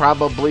Saxony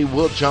probably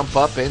will jump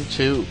up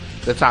into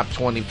the top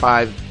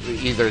 25.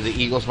 Either the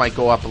Eagles might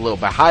go up a little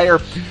bit higher,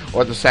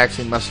 or the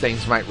Saxony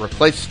Mustangs might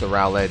replace the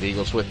Rowlett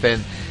Eagles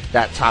within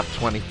that top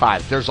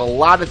 25. There's a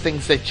lot of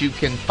things that you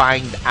can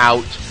find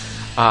out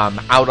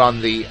out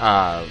on the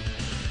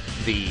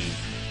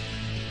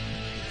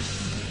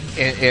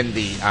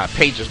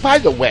pages. By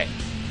the way,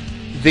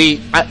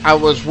 I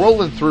was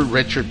rolling through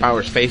Richard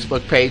Bauer's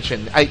Facebook page,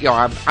 and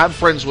I'm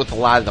friends with a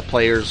lot of the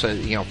players,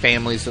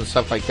 families and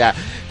stuff like that.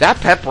 That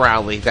pep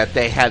rally that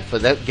they had for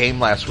that game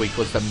last week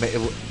was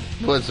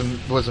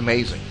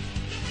amazing.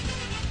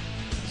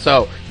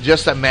 So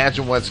just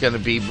imagine what it's going to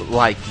be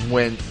like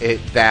when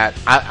that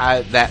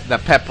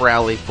the pep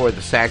rally for the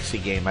Saxy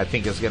game, I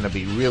think, is going to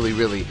be really,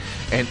 really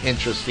an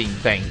interesting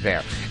thing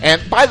there.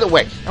 And by the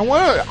way, I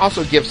want to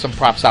also give some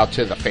props out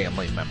to the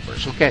family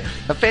members. Okay,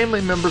 the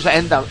family members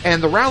and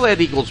the Rowlett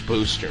Eagles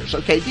boosters.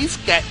 Okay, these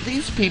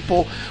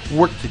people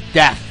work to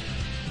death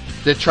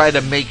to try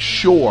to make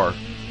sure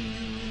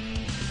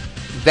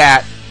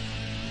that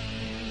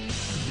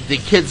the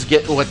kids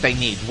get what they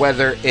need,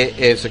 whether it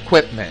is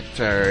equipment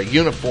or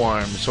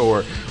uniforms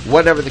or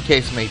whatever the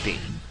case may be.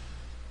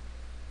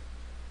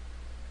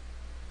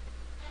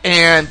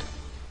 And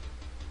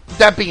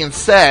that being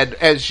said,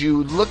 as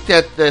you looked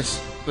at this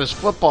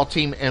football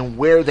team and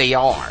where they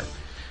are,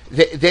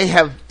 they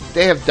have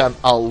done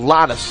a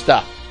lot of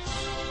stuff.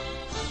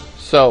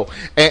 So,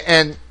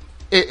 and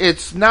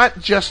it's not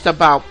just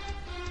about.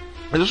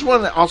 I just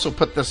want to also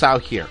put this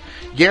out here.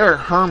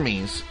 Garrett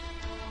Hermes,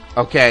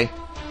 okay.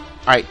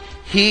 All right,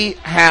 he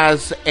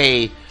has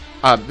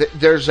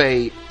there's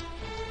a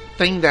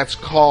thing that's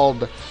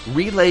called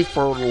Relay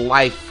for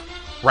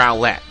Life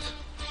Rowlett,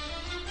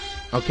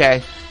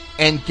 okay?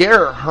 And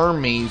Garrett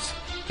Hermes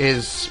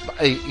is,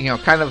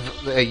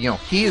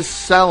 he is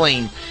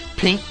selling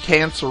pink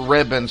cancer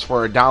ribbons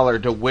for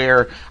 $1 to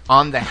wear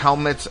on the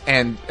helmets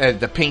and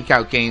the pink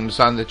out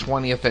games on the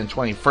 20th and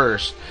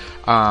 21st.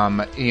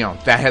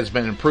 That has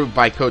been improved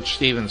by Coach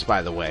Stevens,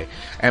 by the way.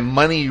 And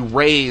money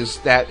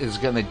raised that is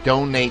going to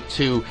donate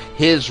to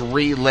his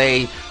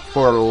Relay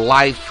for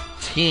Life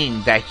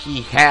team that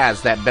he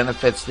has that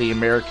benefits the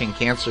American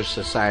Cancer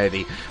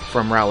Society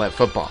from Rowlett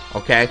football.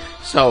 Okay,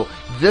 so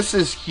this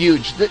is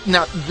huge.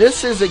 Now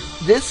this is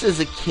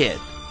a kid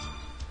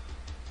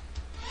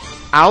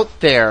out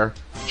there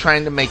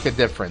trying to make a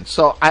difference.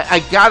 So I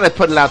got to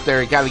put it out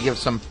there. I got to give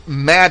some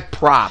mad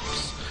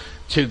props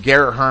to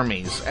Garrett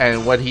Hermes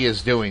and what he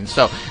is doing.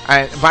 So,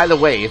 by the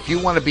way, if you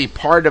want to be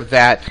part of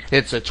that,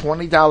 it's a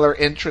 $20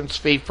 entrance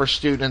fee for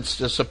students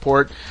to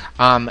support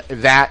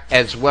that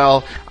as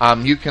well.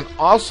 You can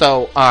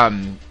also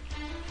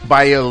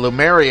buy a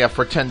Lumeria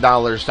for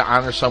 $10 to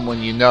honor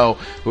someone you know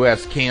who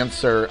has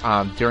cancer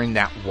during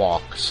that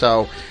walk.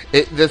 So,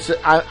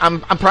 I'm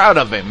proud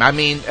of him. I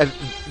mean,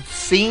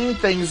 seeing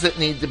things that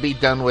need to be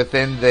done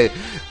within the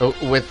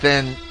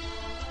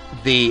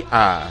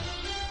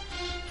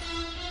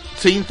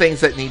seeing things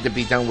that need to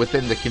be done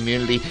within the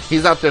community.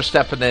 He's out there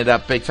stepping it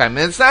up big time.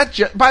 And it's not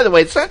just, by the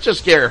way, it's not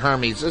just Garrett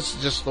Hermes. This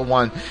is just the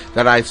one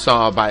that I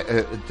saw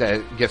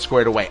that get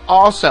squared away.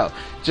 Also,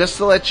 just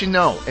to let you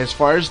know, as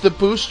far as the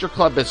Booster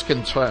Club is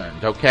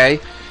concerned, okay,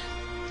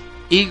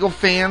 Eagle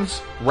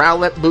fans,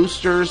 Rowlett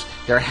boosters,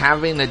 they're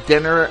having a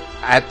dinner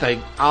at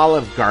the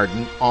Olive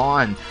Garden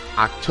on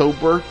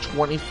October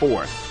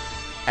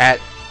 24th at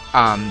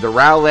the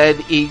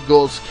Rowlett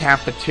Eagles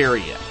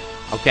cafeteria,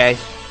 okay?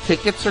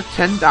 Tickets are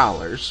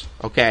 $10,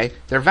 okay?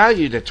 They're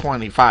valued at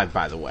 $25,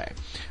 by the way.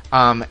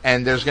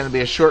 And there's going to be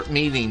a short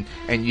meeting,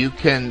 and you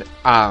can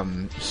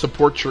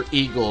support your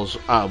Eagles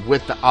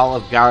with the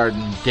Olive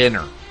Garden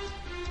dinner.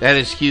 That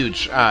is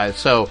huge.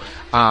 So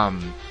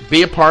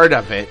be a part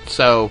of it.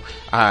 So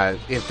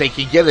if they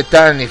can get it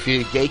done, if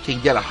they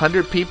can get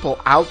 100 people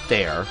out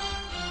there,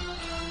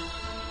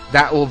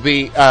 that will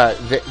be,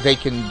 they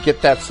can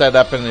get that set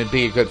up, and it'd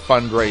be a good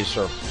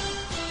fundraiser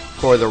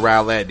for the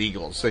Rowlett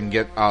Eagles and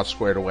get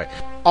squared away.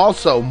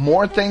 Also,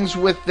 more things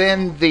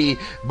within the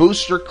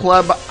Booster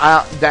Club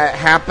that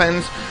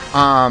happens.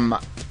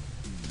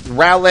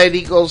 Rowlett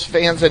Eagles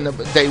fans, and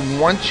they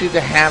want you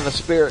to have a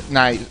spirit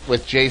night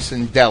with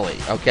Jason Deli,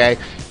 okay?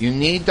 You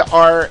need to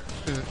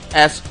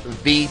RSVP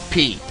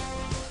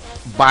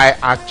by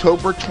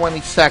October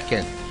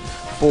 22nd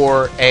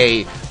for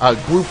a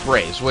group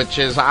raise, which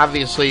is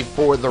obviously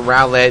for the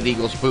Rowlett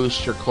Eagles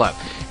Booster Club.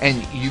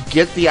 And you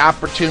get the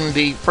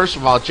opportunity, first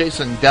of all,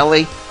 Jason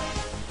Deli,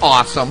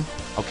 awesome,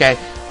 okay?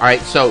 All right,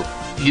 so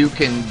you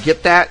can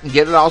get that and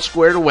get it all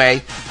squared away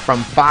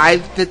from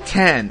 5 to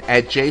 10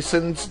 at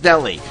Jason's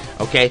Deli,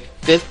 okay?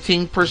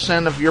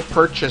 15% of your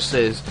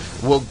purchases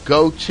will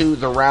go to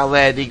the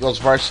Rowlett Eagles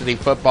varsity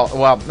football,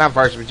 well, not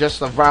varsity, just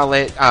the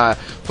Rowlett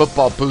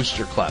Football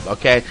Booster Club,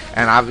 okay?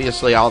 And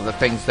obviously all the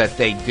things that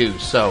they do.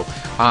 So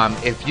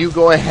if you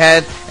go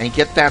ahead and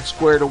get that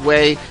squared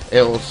away,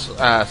 it will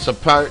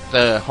support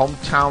the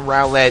hometown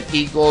Rowlett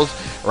Eagles.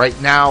 Right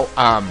now,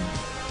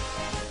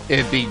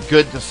 it'd be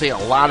good to see a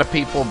lot of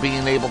people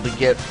being able to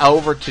get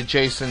over to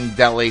Jason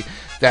Deli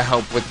to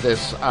help with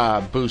this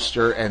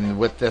booster and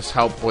with this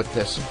help with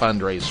this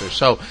fundraiser.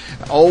 So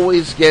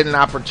always get an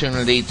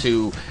opportunity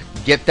to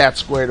get that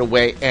squared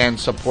away and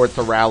support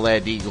the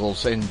Rowlett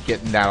Eagles and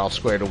getting that all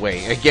squared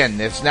away.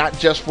 Again, it's not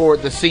just for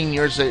the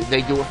seniors.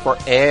 They do it for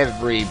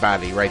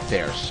everybody right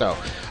there. So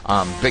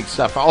big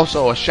stuff.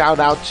 Also, a shout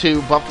out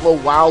to Buffalo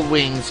Wild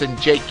Wings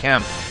and Jake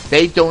Kemp.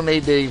 They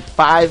donated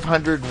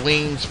 500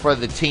 wings for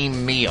the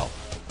team meal.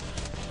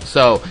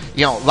 So,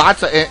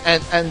 lots of,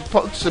 and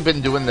folks have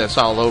been doing this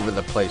all over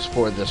the place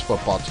for this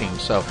football team.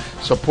 So,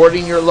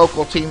 supporting your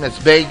local team is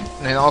big,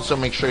 and also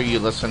make sure you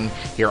listen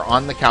here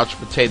on the Couch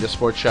Potato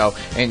Sports Show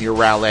and your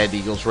Rowlett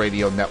Eagles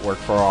radio network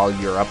for all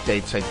your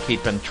updates and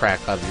keeping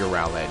track of your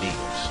Rowlett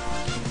Eagles.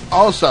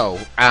 Also,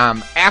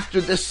 after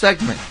this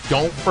segment,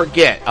 don't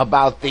forget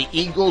about the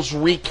Eagles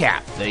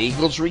Recap. The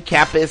Eagles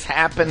Recap is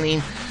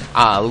happening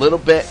a little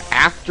bit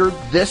after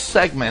this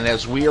segment,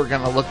 as we are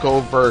going to look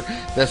over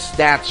the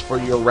stats for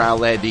your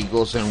Rowlett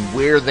Eagles and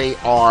where they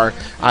are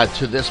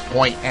to this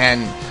point,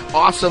 and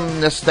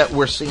awesomeness that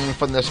we're seeing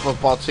from this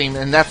football team.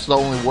 And that's the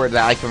only word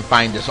that I can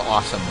find is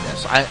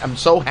awesomeness. I'm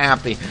so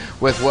happy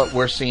with what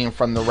we're seeing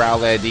from the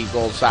Rowlett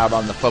Eagles out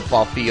on the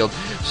football field.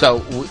 So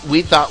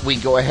we thought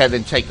we'd go ahead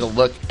and take a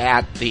look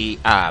at the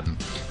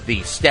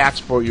stats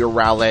for your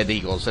Rowlett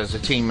Eagles as a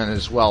team, and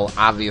as well,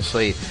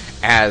 obviously,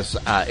 as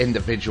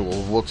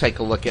individual. We'll take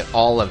a look at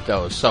all of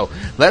those. So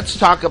let's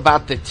talk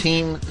about the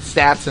team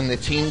stats and the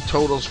team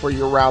totals for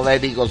your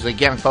Rowlett Eagles.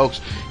 Again,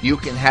 folks, you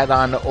can head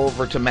on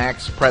over to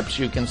Max Preps.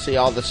 You can see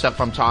all the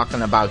stuff I'm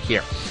talking about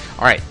here.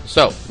 All right,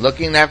 so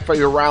looking at for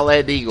your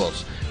Rowlett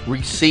Eagles,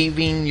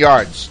 receiving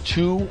yards,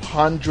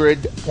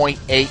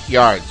 200.8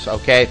 yards,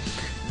 okay?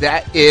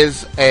 That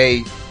is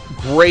a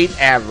great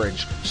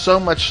average. So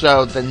much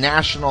so, the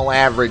national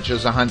average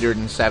is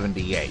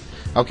 178,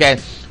 okay?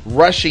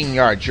 Rushing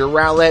yards, your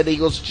Rowlett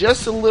Eagles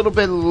just a little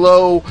bit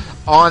low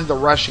on the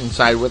rushing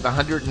side with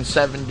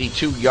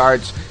 172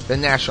 yards. The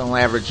national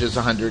average is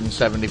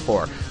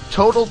 174.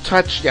 Total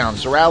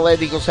touchdowns, the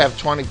Rowlett Eagles have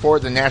 24.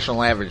 The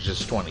national average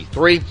is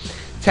 23.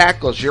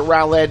 Tackles, your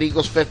Rowlett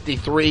Eagles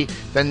 53.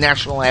 The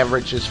national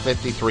average is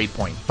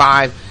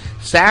 53.5.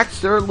 Sacks,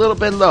 they're a little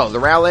bit low. The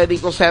Rowlett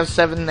Eagles have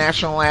 7,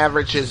 national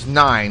average is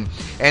 9.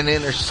 And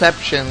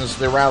interceptions,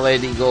 the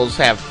Rowlett Eagles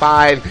have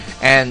 5.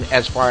 And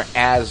as far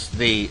as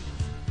the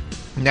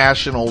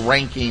national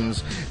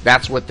rankings,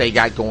 that's what they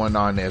got going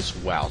on as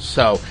well.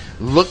 So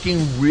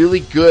looking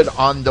really good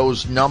on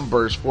those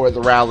numbers for the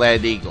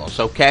Rowlett Eagles,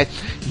 okay?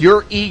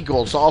 Your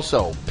Eagles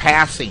also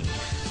passing.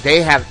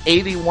 They have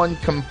 81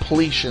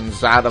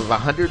 completions out of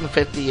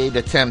 158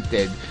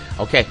 attempted.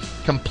 Okay,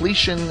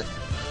 completion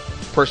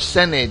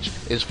percentage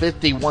is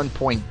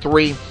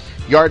 51.3.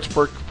 Yards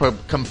per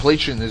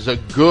completion is a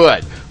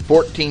good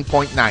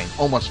 14.9,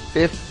 almost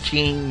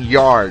 15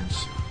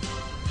 yards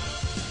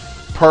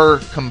per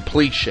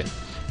completion.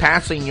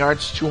 Passing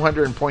yards,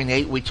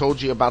 200.8. We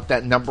told you about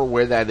that number,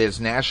 where that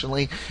is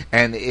nationally,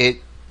 and it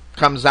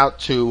comes out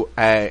to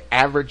an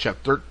average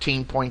of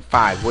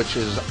 13.5, which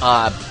is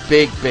a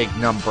big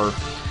number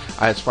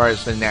as far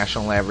as the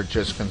national average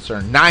is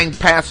concerned. 9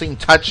 passing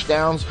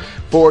touchdowns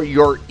for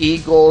your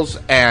Eagles,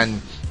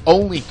 and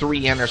only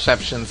 3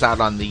 interceptions out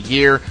on the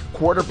year.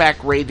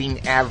 Quarterback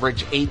rating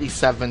average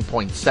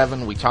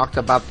 87.7. We talked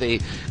about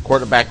the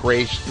quarterback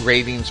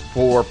ratings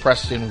for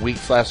Preston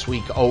Weeks last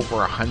week, over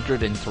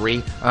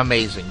 103.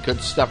 Amazing.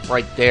 Good stuff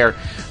right there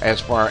as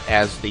far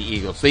as the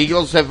Eagles. The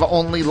Eagles have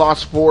only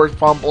lost 4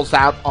 fumbles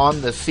out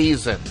on the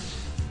season,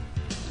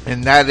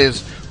 and that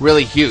is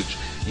really huge.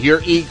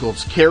 Your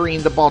Eagles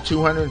carrying the ball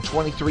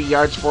 223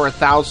 yards for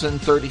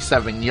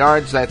 1,037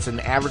 yards. That's an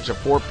average of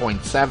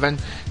 4.7.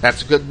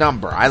 That's a good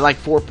number. I like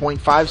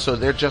 4.5, so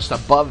they're just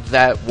above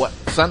that, what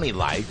Sonny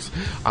likes.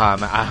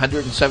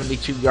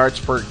 172 yards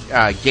per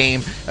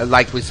game.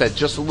 Like we said,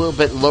 just a little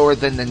bit lower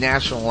than the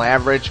national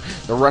average.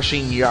 The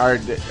rushing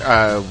yard,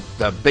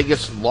 the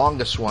biggest,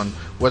 longest one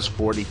was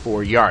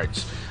 44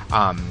 yards.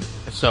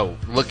 So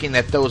looking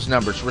at those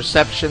numbers,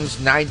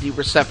 receptions, 90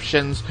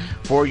 receptions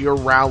for your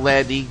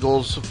Rowlett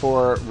Eagles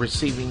for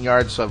receiving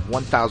yards of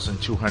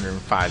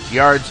 1,205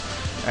 yards.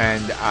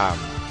 And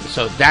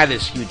so that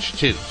is huge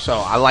too. So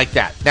I like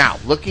that. Now,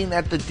 looking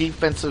at the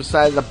defensive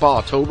side of the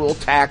ball, total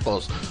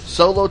tackles.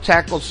 Solo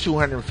tackles,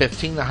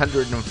 215,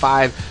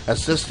 105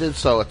 assisted.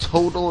 So a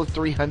total of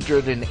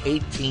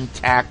 318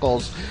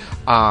 tackles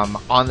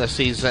on the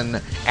season,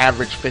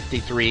 average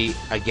 53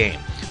 a game.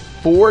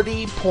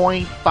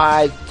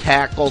 40.5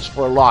 tackles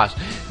for loss.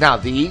 Now,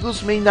 the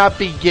Eagles may not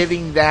be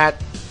getting that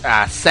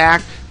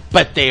sack,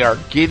 but they are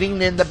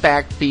getting in the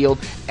backfield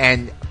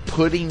and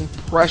putting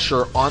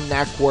pressure on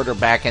that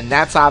quarterback, and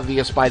that's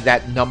obvious by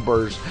that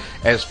numbers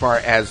as far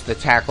as the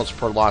tackles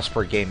per loss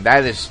per game.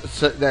 That is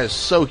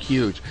so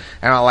huge,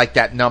 and I like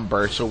that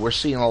number. So we're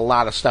seeing a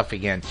lot of stuff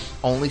again.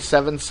 Only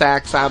 7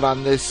 sacks out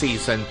on this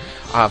season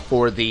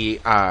for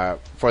the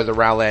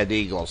Rowlett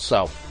Eagles.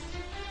 So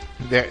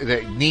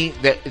they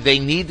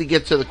need to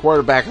get to the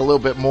quarterback a little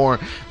bit more,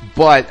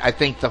 but I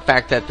think the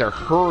fact that they're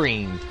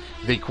hurrying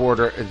the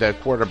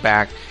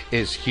quarterback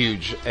is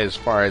huge as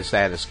far as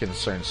that is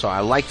concerned. So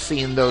I like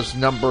seeing those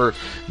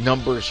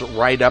numbers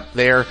right up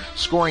there.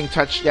 Scoring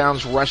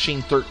touchdowns,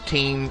 rushing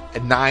 13,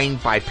 9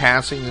 by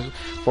passing,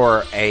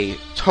 for a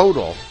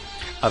total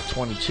of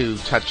 22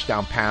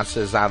 touchdown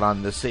passes out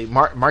on the season.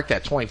 Mark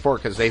that 24,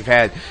 because they've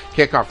had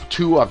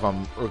 2 of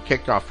them or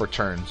kickoff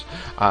returns.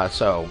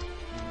 So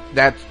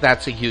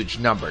that's a huge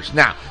numbers.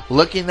 Now,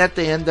 looking at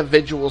the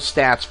individual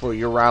stats for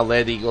your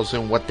Rowlett Eagles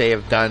and what they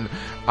have done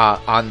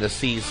on the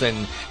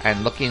season,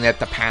 and looking at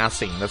the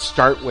passing. Let's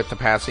start with the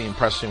passing in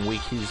Preston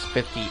Week. He's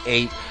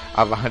 58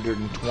 of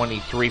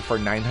 123 for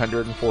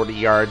 940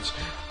 yards.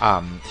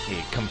 A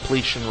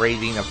completion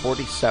rating of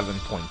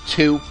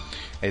 47.2.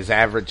 His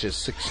average is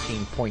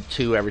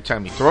 16.2 every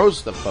time he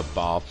throws the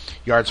football.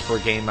 Yards per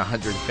game,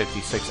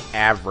 156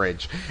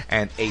 average,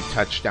 and 8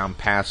 touchdown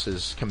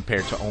passes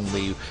compared to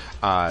only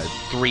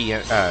three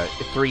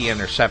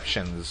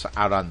interceptions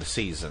out on the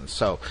season.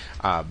 So,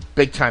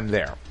 big time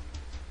there.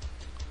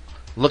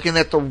 Looking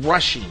at the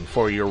rushing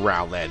for your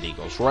Rowlett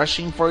Eagles.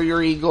 Rushing for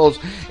your Eagles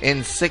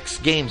in 6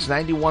 games.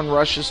 91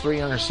 rushes,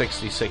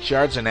 366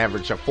 yards, an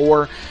average of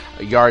 4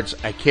 yards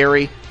a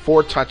carry.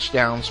 4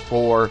 touchdowns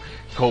for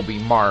Kobe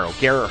Morrow.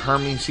 Garrett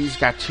Hermes, he's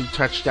got 2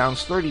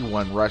 touchdowns,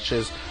 31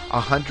 rushes,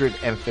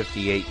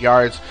 158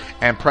 yards.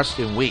 And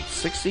Preston Weeks,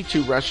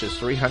 62 rushes,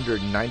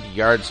 390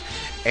 yards,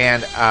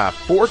 and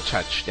 4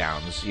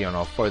 touchdowns,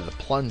 for the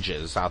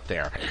plunges out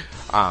there.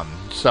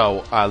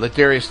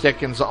 Ladarius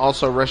Dickens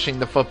also rushing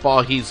the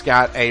football. He's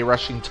got a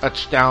rushing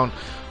touchdown,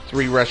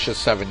 3 rushes,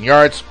 7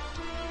 yards.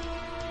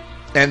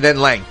 And then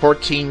Lang,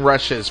 14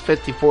 rushes,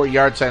 54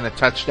 yards, and a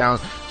touchdown.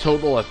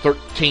 Total of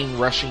 13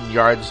 rushing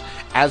yards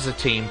as a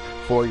team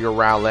for your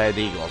Rowlett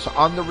Eagles.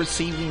 On the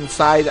receiving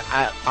side,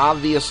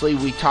 obviously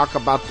we talk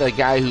about the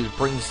guy who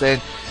brings in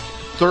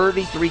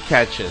 33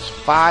 catches,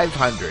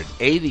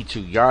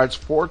 582 yards,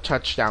 4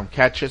 touchdown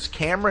catches.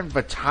 Cameron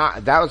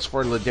Vitash, that was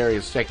for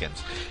Ladarius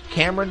Dickens.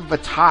 Cameron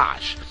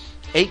Vitash,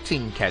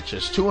 18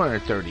 catches,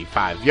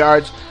 235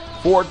 yards,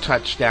 4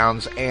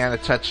 touchdowns, and a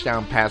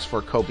touchdown pass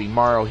for Kobe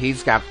Morrow.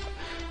 He's got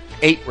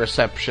 8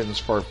 receptions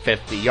for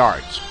 50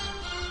 yards.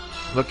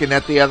 Looking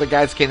at the other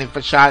guys, Kenny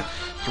Fashat,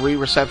 3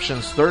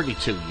 receptions,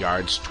 32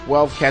 yards,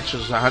 12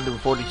 catches,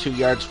 142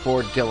 yards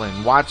for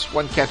Dylan Watts,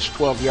 1 catch,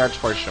 12 yards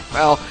for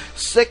Chappelle,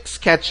 6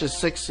 catches,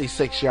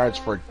 66 yards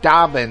for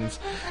Dobbins,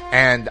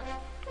 and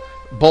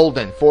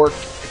Bolden,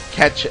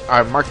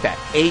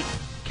 8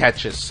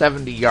 catches,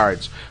 70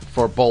 yards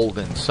for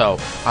Bolden. So,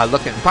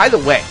 by the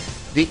way,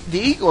 the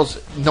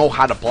Eagles know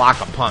how to block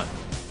a punt.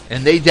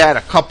 And they had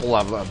a couple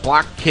of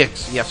block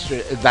kicks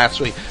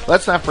last week.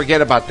 Let's not forget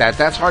about that.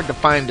 That's hard to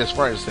find as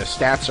far as the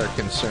stats are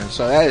concerned.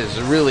 So that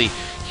is really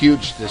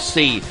huge to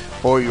see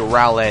for your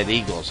Rowlett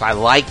Eagles. I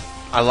like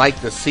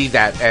to see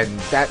that, and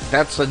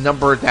that's a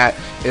number that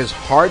is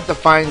hard to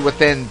find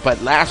within.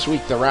 But last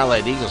week the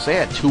Rowlett Eagles, they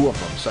had 2 of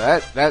them. So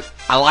that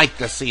I like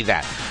to see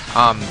that.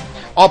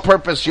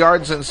 All-purpose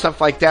yards and stuff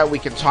like that, we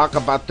can talk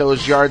about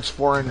those yards.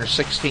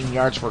 416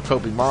 yards for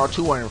Kobe Morrow,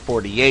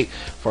 248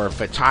 for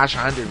Vitash,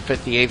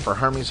 158 for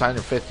Hermes,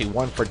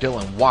 151 for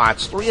Dylan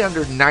Watts,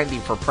 390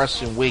 for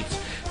Preston Weeks,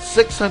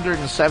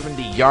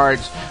 670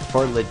 yards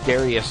for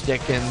Ladarius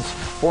Dickens,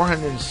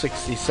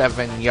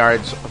 467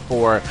 yards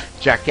for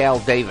Jackal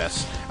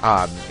Davis,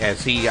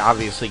 as he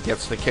obviously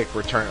gets the kick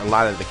return, a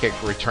lot of the kick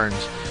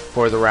returns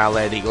for the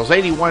Rowlett Eagles.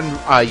 81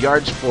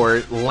 yards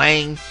for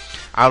Lang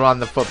out on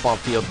the football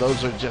field.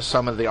 Those are just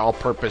some of the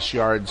all-purpose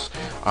yards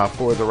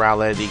for the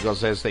Rowlett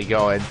Eagles as they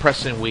go. And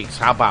Preston Weeks,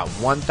 how about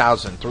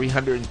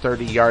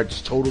 1,330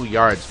 yards, total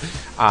yards,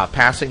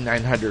 passing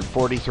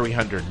 940,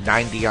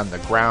 390 on the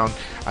ground.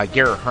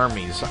 Garrett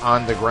Hermes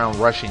on the ground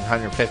rushing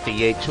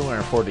 158,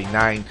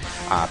 249,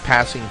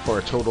 passing for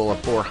a total of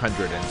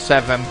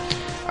 407.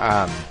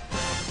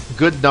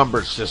 Good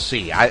numbers to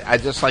see. I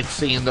just like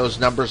seeing those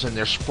numbers, and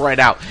they're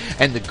spread out.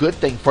 And the good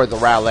thing for the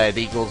Rowlett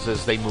Eagles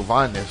is they move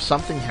on. If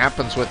something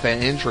happens with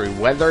an injury,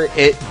 whether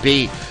it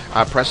be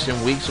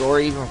Preston Weeks or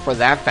even for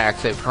that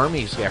fact, if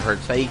Hermes get hurt,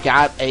 they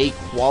got a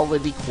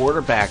quality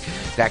quarterback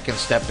that can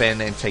step in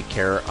and take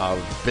care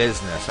of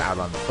business out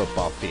on the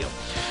football field.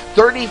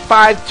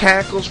 35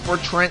 tackles for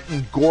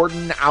Trenton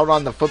Gordon out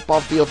on the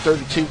football field,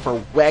 32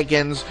 for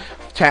Wiggins.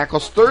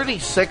 Tackles,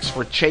 36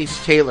 for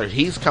Chase Taylor.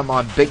 He's come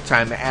on big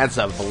time as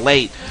of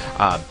late.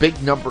 Big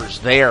numbers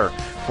there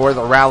for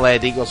the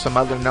Rowlett Eagles. Some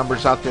other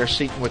numbers out there.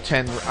 Seaton with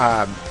 10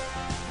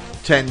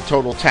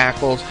 total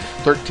tackles,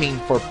 13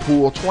 for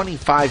Poole,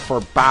 25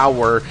 for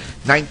Bauer,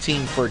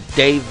 19 for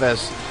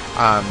Davis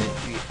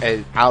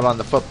out on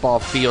the football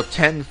field,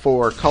 10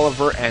 for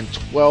Culliver, and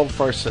 12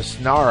 for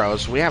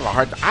Cisneros. We have a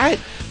hard time.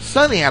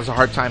 Sonny has a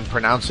hard time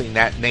pronouncing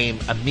that name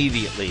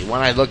immediately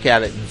when I look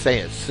at it and say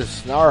it's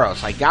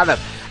Cisneros. I gotta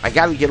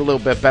get a little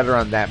bit better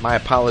on that. My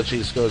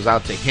apologies goes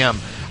out to him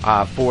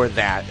for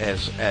that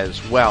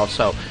as well.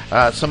 So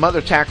some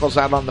other tackles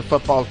out on the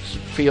football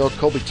field.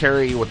 Colby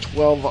Terry with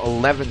 12,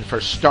 11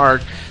 for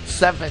Stark,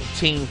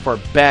 17 for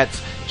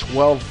Betts,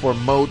 12 for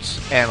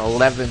Moats, and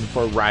 11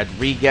 for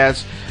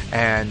Rodriguez.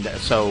 And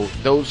so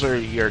those are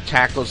your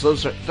tackles.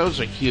 Those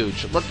are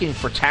huge. Looking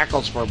for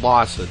tackles for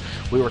losses.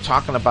 We were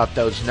talking about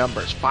those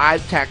numbers.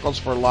 5 tackles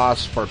for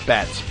loss for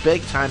Betts.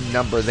 Big time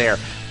number there.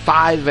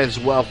 5 as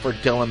well for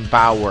Dylan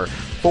Bauer.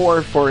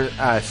 4 for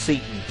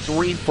Seaton.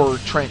 3 for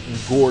Trenton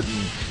Gordon.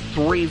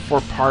 3 for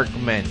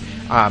Parkman.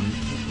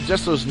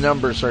 just those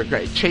numbers are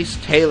great. Chase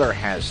Taylor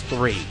has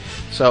 3.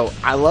 So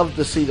I love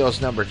to see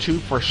those number 2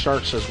 for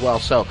Sharks as well.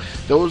 So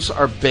those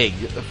are big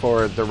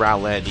for the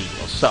Rowlett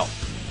Eagles. So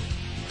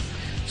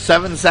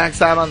 7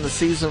 sacks out on the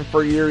season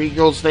for your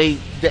Eagles.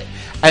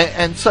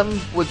 And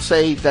some would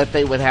say that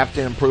they would have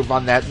to improve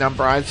on that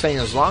number. I'd say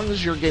as long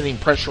as you're getting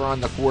pressure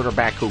on the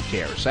quarterback, who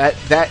cares?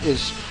 That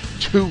is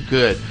too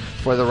good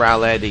for the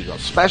Rowlett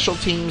Eagles. Special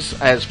teams,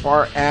 as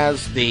far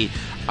as the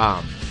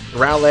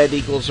Rowlett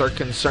Eagles are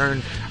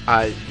concerned,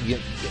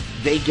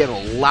 they get a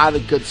lot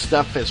of good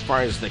stuff as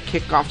far as the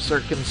kickoffs are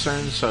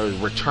concerned, so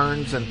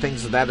returns and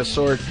things of that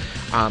sort.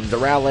 The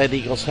Rowlett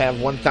Eagles have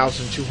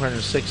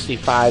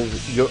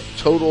 1,265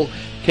 total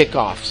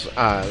kickoffs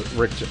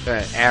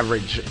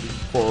average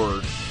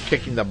for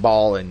kicking the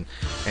ball and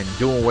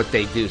doing what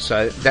they do.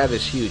 So that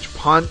is huge.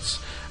 Punts,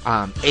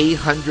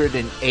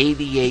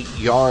 888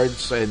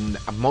 yards, and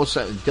most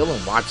of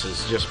Dylan Watts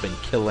has just been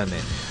killing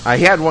it.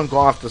 He had one go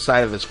off the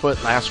side of his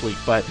foot last week,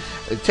 but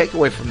take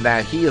away from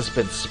that, he has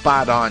been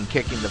spot on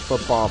kicking the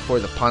football for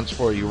the punts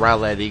for you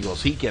Rowlett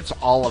Eagles. He gets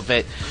all of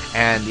it,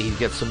 and he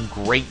gets some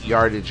great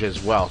yardage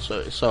as well.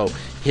 So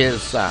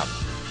his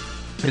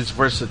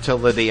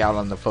versatility out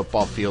on the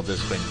football field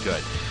has been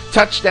good.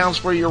 Touchdowns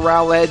for your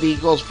Rowlett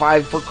Eagles,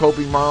 5 for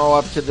Kobe Morrow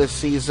up to this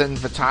season.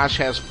 Vitash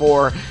has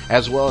 4,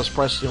 as well as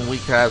Preston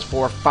Weeka has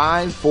 4.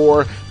 5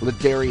 for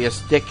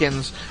Ladarius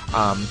Dickens,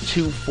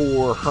 2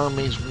 for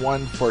Hermes,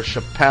 1 for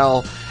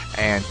Chappelle,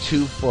 and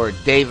 2 for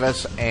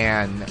Davis,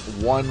 and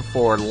 1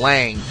 for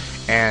Lang.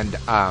 And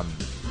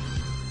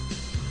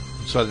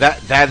so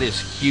that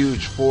is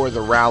huge for the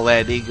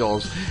Rowlett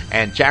Eagles.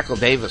 And Jackal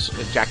Davis, 2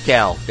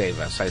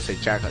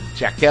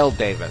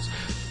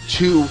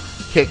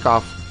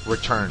 kickoff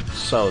returns.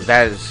 So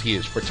that is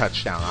huge for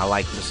touchdown. I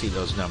like to see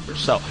those numbers.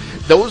 So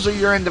those are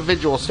your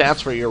individual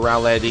stats for your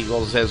Rowlett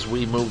Eagles as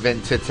we move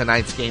into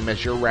tonight's game,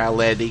 as your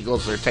Rowlett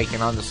Eagles are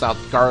taking on the South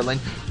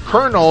Garland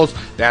Colonels.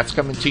 That's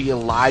coming to you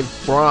live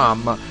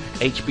from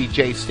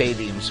HBJ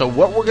Stadium. So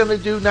what we're going to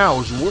do now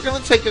is we're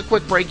going to take a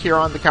quick break here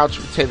on the Couch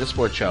Potato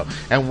Sports Show.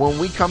 And when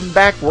we come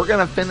back, we're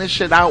going to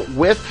finish it out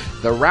with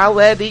the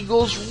Rowlett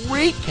Eagles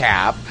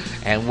recap.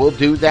 And we'll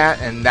do that,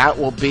 and that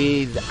will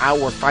be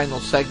our final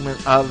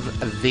segment of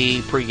the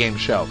pregame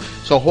show.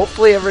 So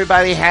hopefully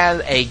everybody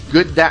had a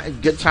good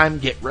time.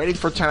 Get ready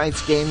for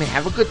tonight's game.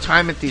 Have a good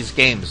time at these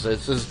games.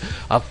 This is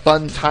a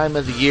fun time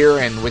of the year,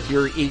 and with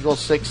your Eagles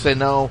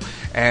 6-0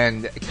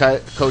 and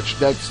Coach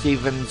Doug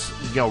Stevens,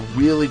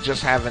 really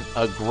just having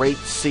a great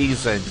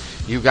season,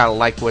 you got to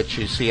like what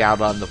you see out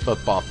on the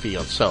football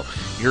field. So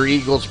your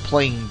Eagles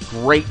playing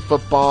great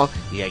football.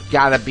 You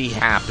got to be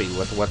happy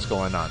with what's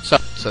going on. So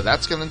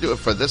that's going to do it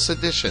for this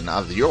edition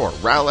of your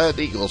Rowlett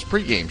Eagles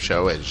pregame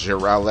show, as your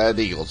Rowlett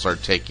Eagles are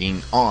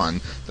taking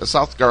on the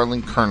South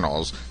Garland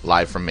Colonels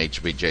live from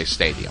HBJ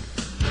Stadium.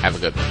 Have a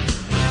good one.